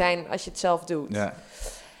harder zijn als je het zelf doet. Ja.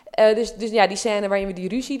 Dus die scène waarin we die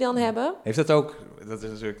ruzie dan hebben. Heeft dat ook, dat is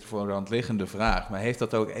natuurlijk voor de hand liggende vraag, maar heeft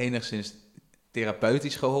dat ook enigszins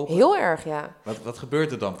therapeutisch geholpen? Heel erg, ja. Wat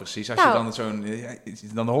gebeurt er dan precies? Als je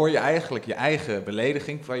dan hoor je eigenlijk je eigen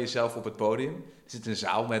belediging van jezelf op het podium. Er zit een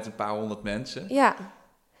zaal met een paar honderd mensen. Ja.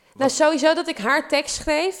 Nou, sowieso dat ik haar tekst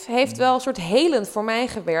schreef, heeft wel een soort helend voor mij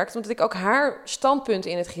gewerkt, omdat ik ook haar standpunt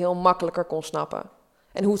in het geheel makkelijker kon snappen.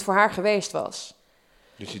 En hoe het voor haar geweest was.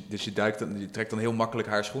 Dus je trekt dan heel makkelijk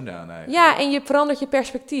haar schoenen aan eigenlijk. Ja, en je verandert je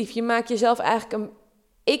perspectief. Je maakt jezelf eigenlijk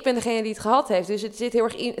ik ben degene die het gehad heeft, dus het zit heel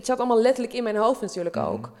erg in. Het zat allemaal letterlijk in mijn hoofd natuurlijk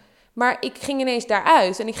ook. Maar ik ging ineens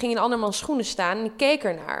daaruit en ik ging in een andermans schoenen staan en ik keek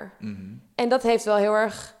ernaar. En dat heeft wel heel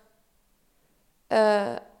erg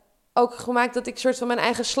ook gemaakt dat ik soort van mijn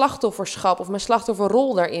eigen slachtofferschap of mijn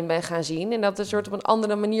slachtofferrol daarin ben gaan zien en dat een soort op een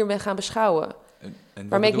andere manier ben gaan beschouwen. En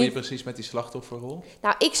wat bedoel je precies met die slachtofferrol?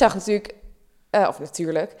 Nou, ik zag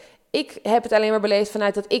natuurlijk, ik heb het alleen maar beleefd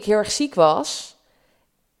vanuit dat ik heel erg ziek was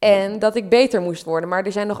en dat ik beter moest worden. Maar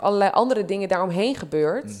er zijn nog allerlei andere dingen daaromheen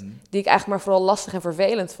gebeurd, die ik eigenlijk maar vooral lastig en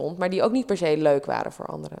vervelend vond, maar die ook niet per se leuk waren voor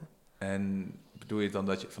anderen. En bedoel je dan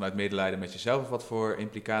dat je vanuit medelijden met jezelf, wat voor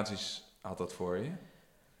implicaties had dat voor je?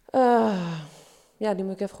 Nu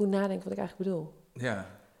moet ik even goed nadenken wat ik eigenlijk bedoel. Ja,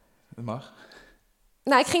 dat mag.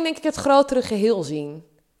 Nou, ik ging denk ik het grotere geheel zien.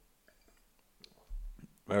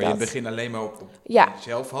 Waar je in het begin alleen maar op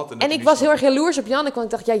jezelf had. En ik was heel erg jaloers op Janneke,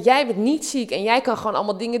 want ik dacht, jij bent niet ziek en jij kan gewoon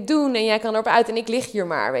allemaal dingen doen en jij kan erop uit en ik lig hier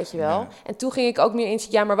maar, weet je wel. Ja. En toen ging ik ook meer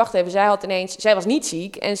in, maar wacht even, zij was niet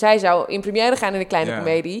ziek en zij zou in première gaan in de kleine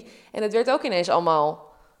komedie. En het werd ook ineens allemaal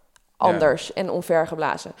anders en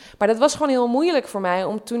omvergeblazen. Maar dat was gewoon heel moeilijk voor mij,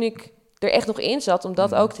 om toen ik er echt nog in zat, om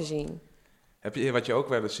dat ook te zien. Heb je wat je ook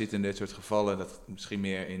wel eens ziet in dit soort gevallen, dat het misschien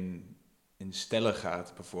meer in stellen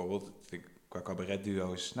gaat, bijvoorbeeld? Qua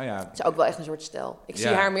cabaretduo's, nou ja... Het is ook wel echt een soort stel. Ik zie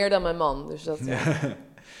haar meer dan mijn man, dus dat...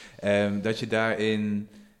 dat je daarin...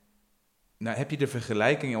 Nou, heb je de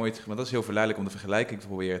vergelijking ooit... Want dat is heel verleidelijk om de vergelijking te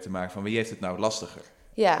proberen te maken van wie heeft het nou lastiger?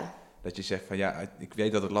 Ja. Dat je zegt van ik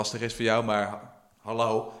weet dat het lastig is voor jou, maar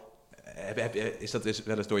hallo... Is dat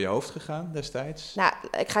wel eens door je hoofd gegaan destijds? Nou,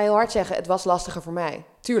 ik ga heel hard zeggen, het was lastiger voor mij.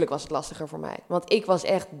 Tuurlijk was het lastiger voor mij. Want ik was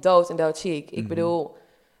echt dood en doodziek. Ik bedoel,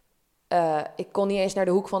 ik kon niet eens naar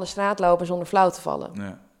de hoek van de straat lopen zonder flauw te vallen.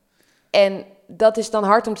 Ja. En dat is dan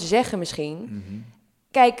hard om te zeggen misschien. Mm-hmm.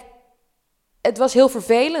 Kijk, het was heel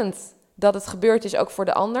vervelend dat het gebeurd is, ook voor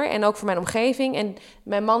de ander en ook voor mijn omgeving. En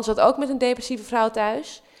mijn man zat ook met een depressieve vrouw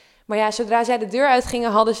thuis. Maar ja, zodra zij de deur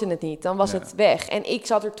uitgingen, hadden ze het niet. Dan was het weg. En ik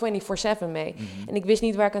zat er 24/7 mee. Mm-hmm. En ik wist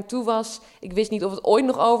niet waar ik aan toe was. Ik wist niet of het ooit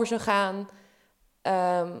nog over zou gaan.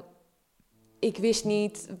 Ik wist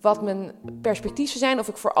niet wat mijn perspectief zou zijn. Of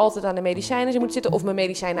ik voor altijd aan de medicijnen zou moeten zitten. Of mijn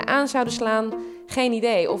medicijnen aan zouden slaan. Geen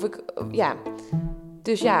idee. Of ik,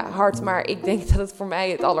 Dus ja, hard. Maar ik denk dat het voor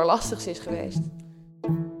mij het allerlastigste is geweest.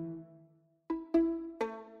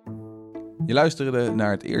 Je luisterde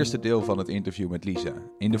naar het eerste deel van het interview met Lisa.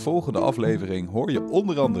 In de volgende aflevering hoor je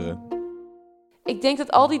onder andere... Ik denk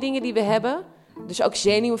dat al die dingen die we hebben, dus ook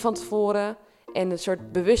zenuwen van tevoren en het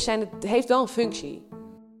soort bewustzijn, het heeft wel een functie.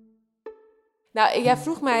 Nou, jij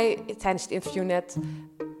vroeg mij tijdens het interview net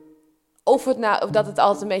of dat het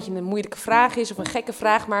altijd een beetje een moeilijke vraag is of een gekke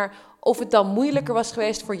vraag, maar of het dan moeilijker was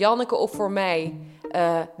geweest voor Janneke of voor mij,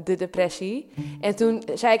 de depressie. En toen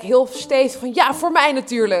zei ik heel stevig van ja, voor mij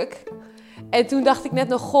natuurlijk. En toen dacht ik net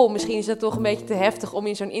nog, goh, misschien is dat toch een beetje te heftig om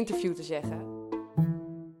in zo'n interview te zeggen.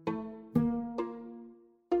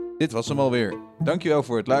 Dit was hem alweer. Dankjewel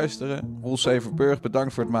voor het luisteren. Roel Severburg,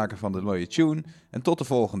 bedankt voor het maken van de mooie tune. En tot de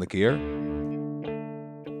volgende keer.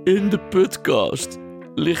 In de podcast.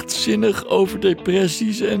 Lichtzinnig over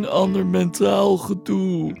depressies en ander mentaal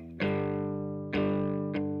gedoe.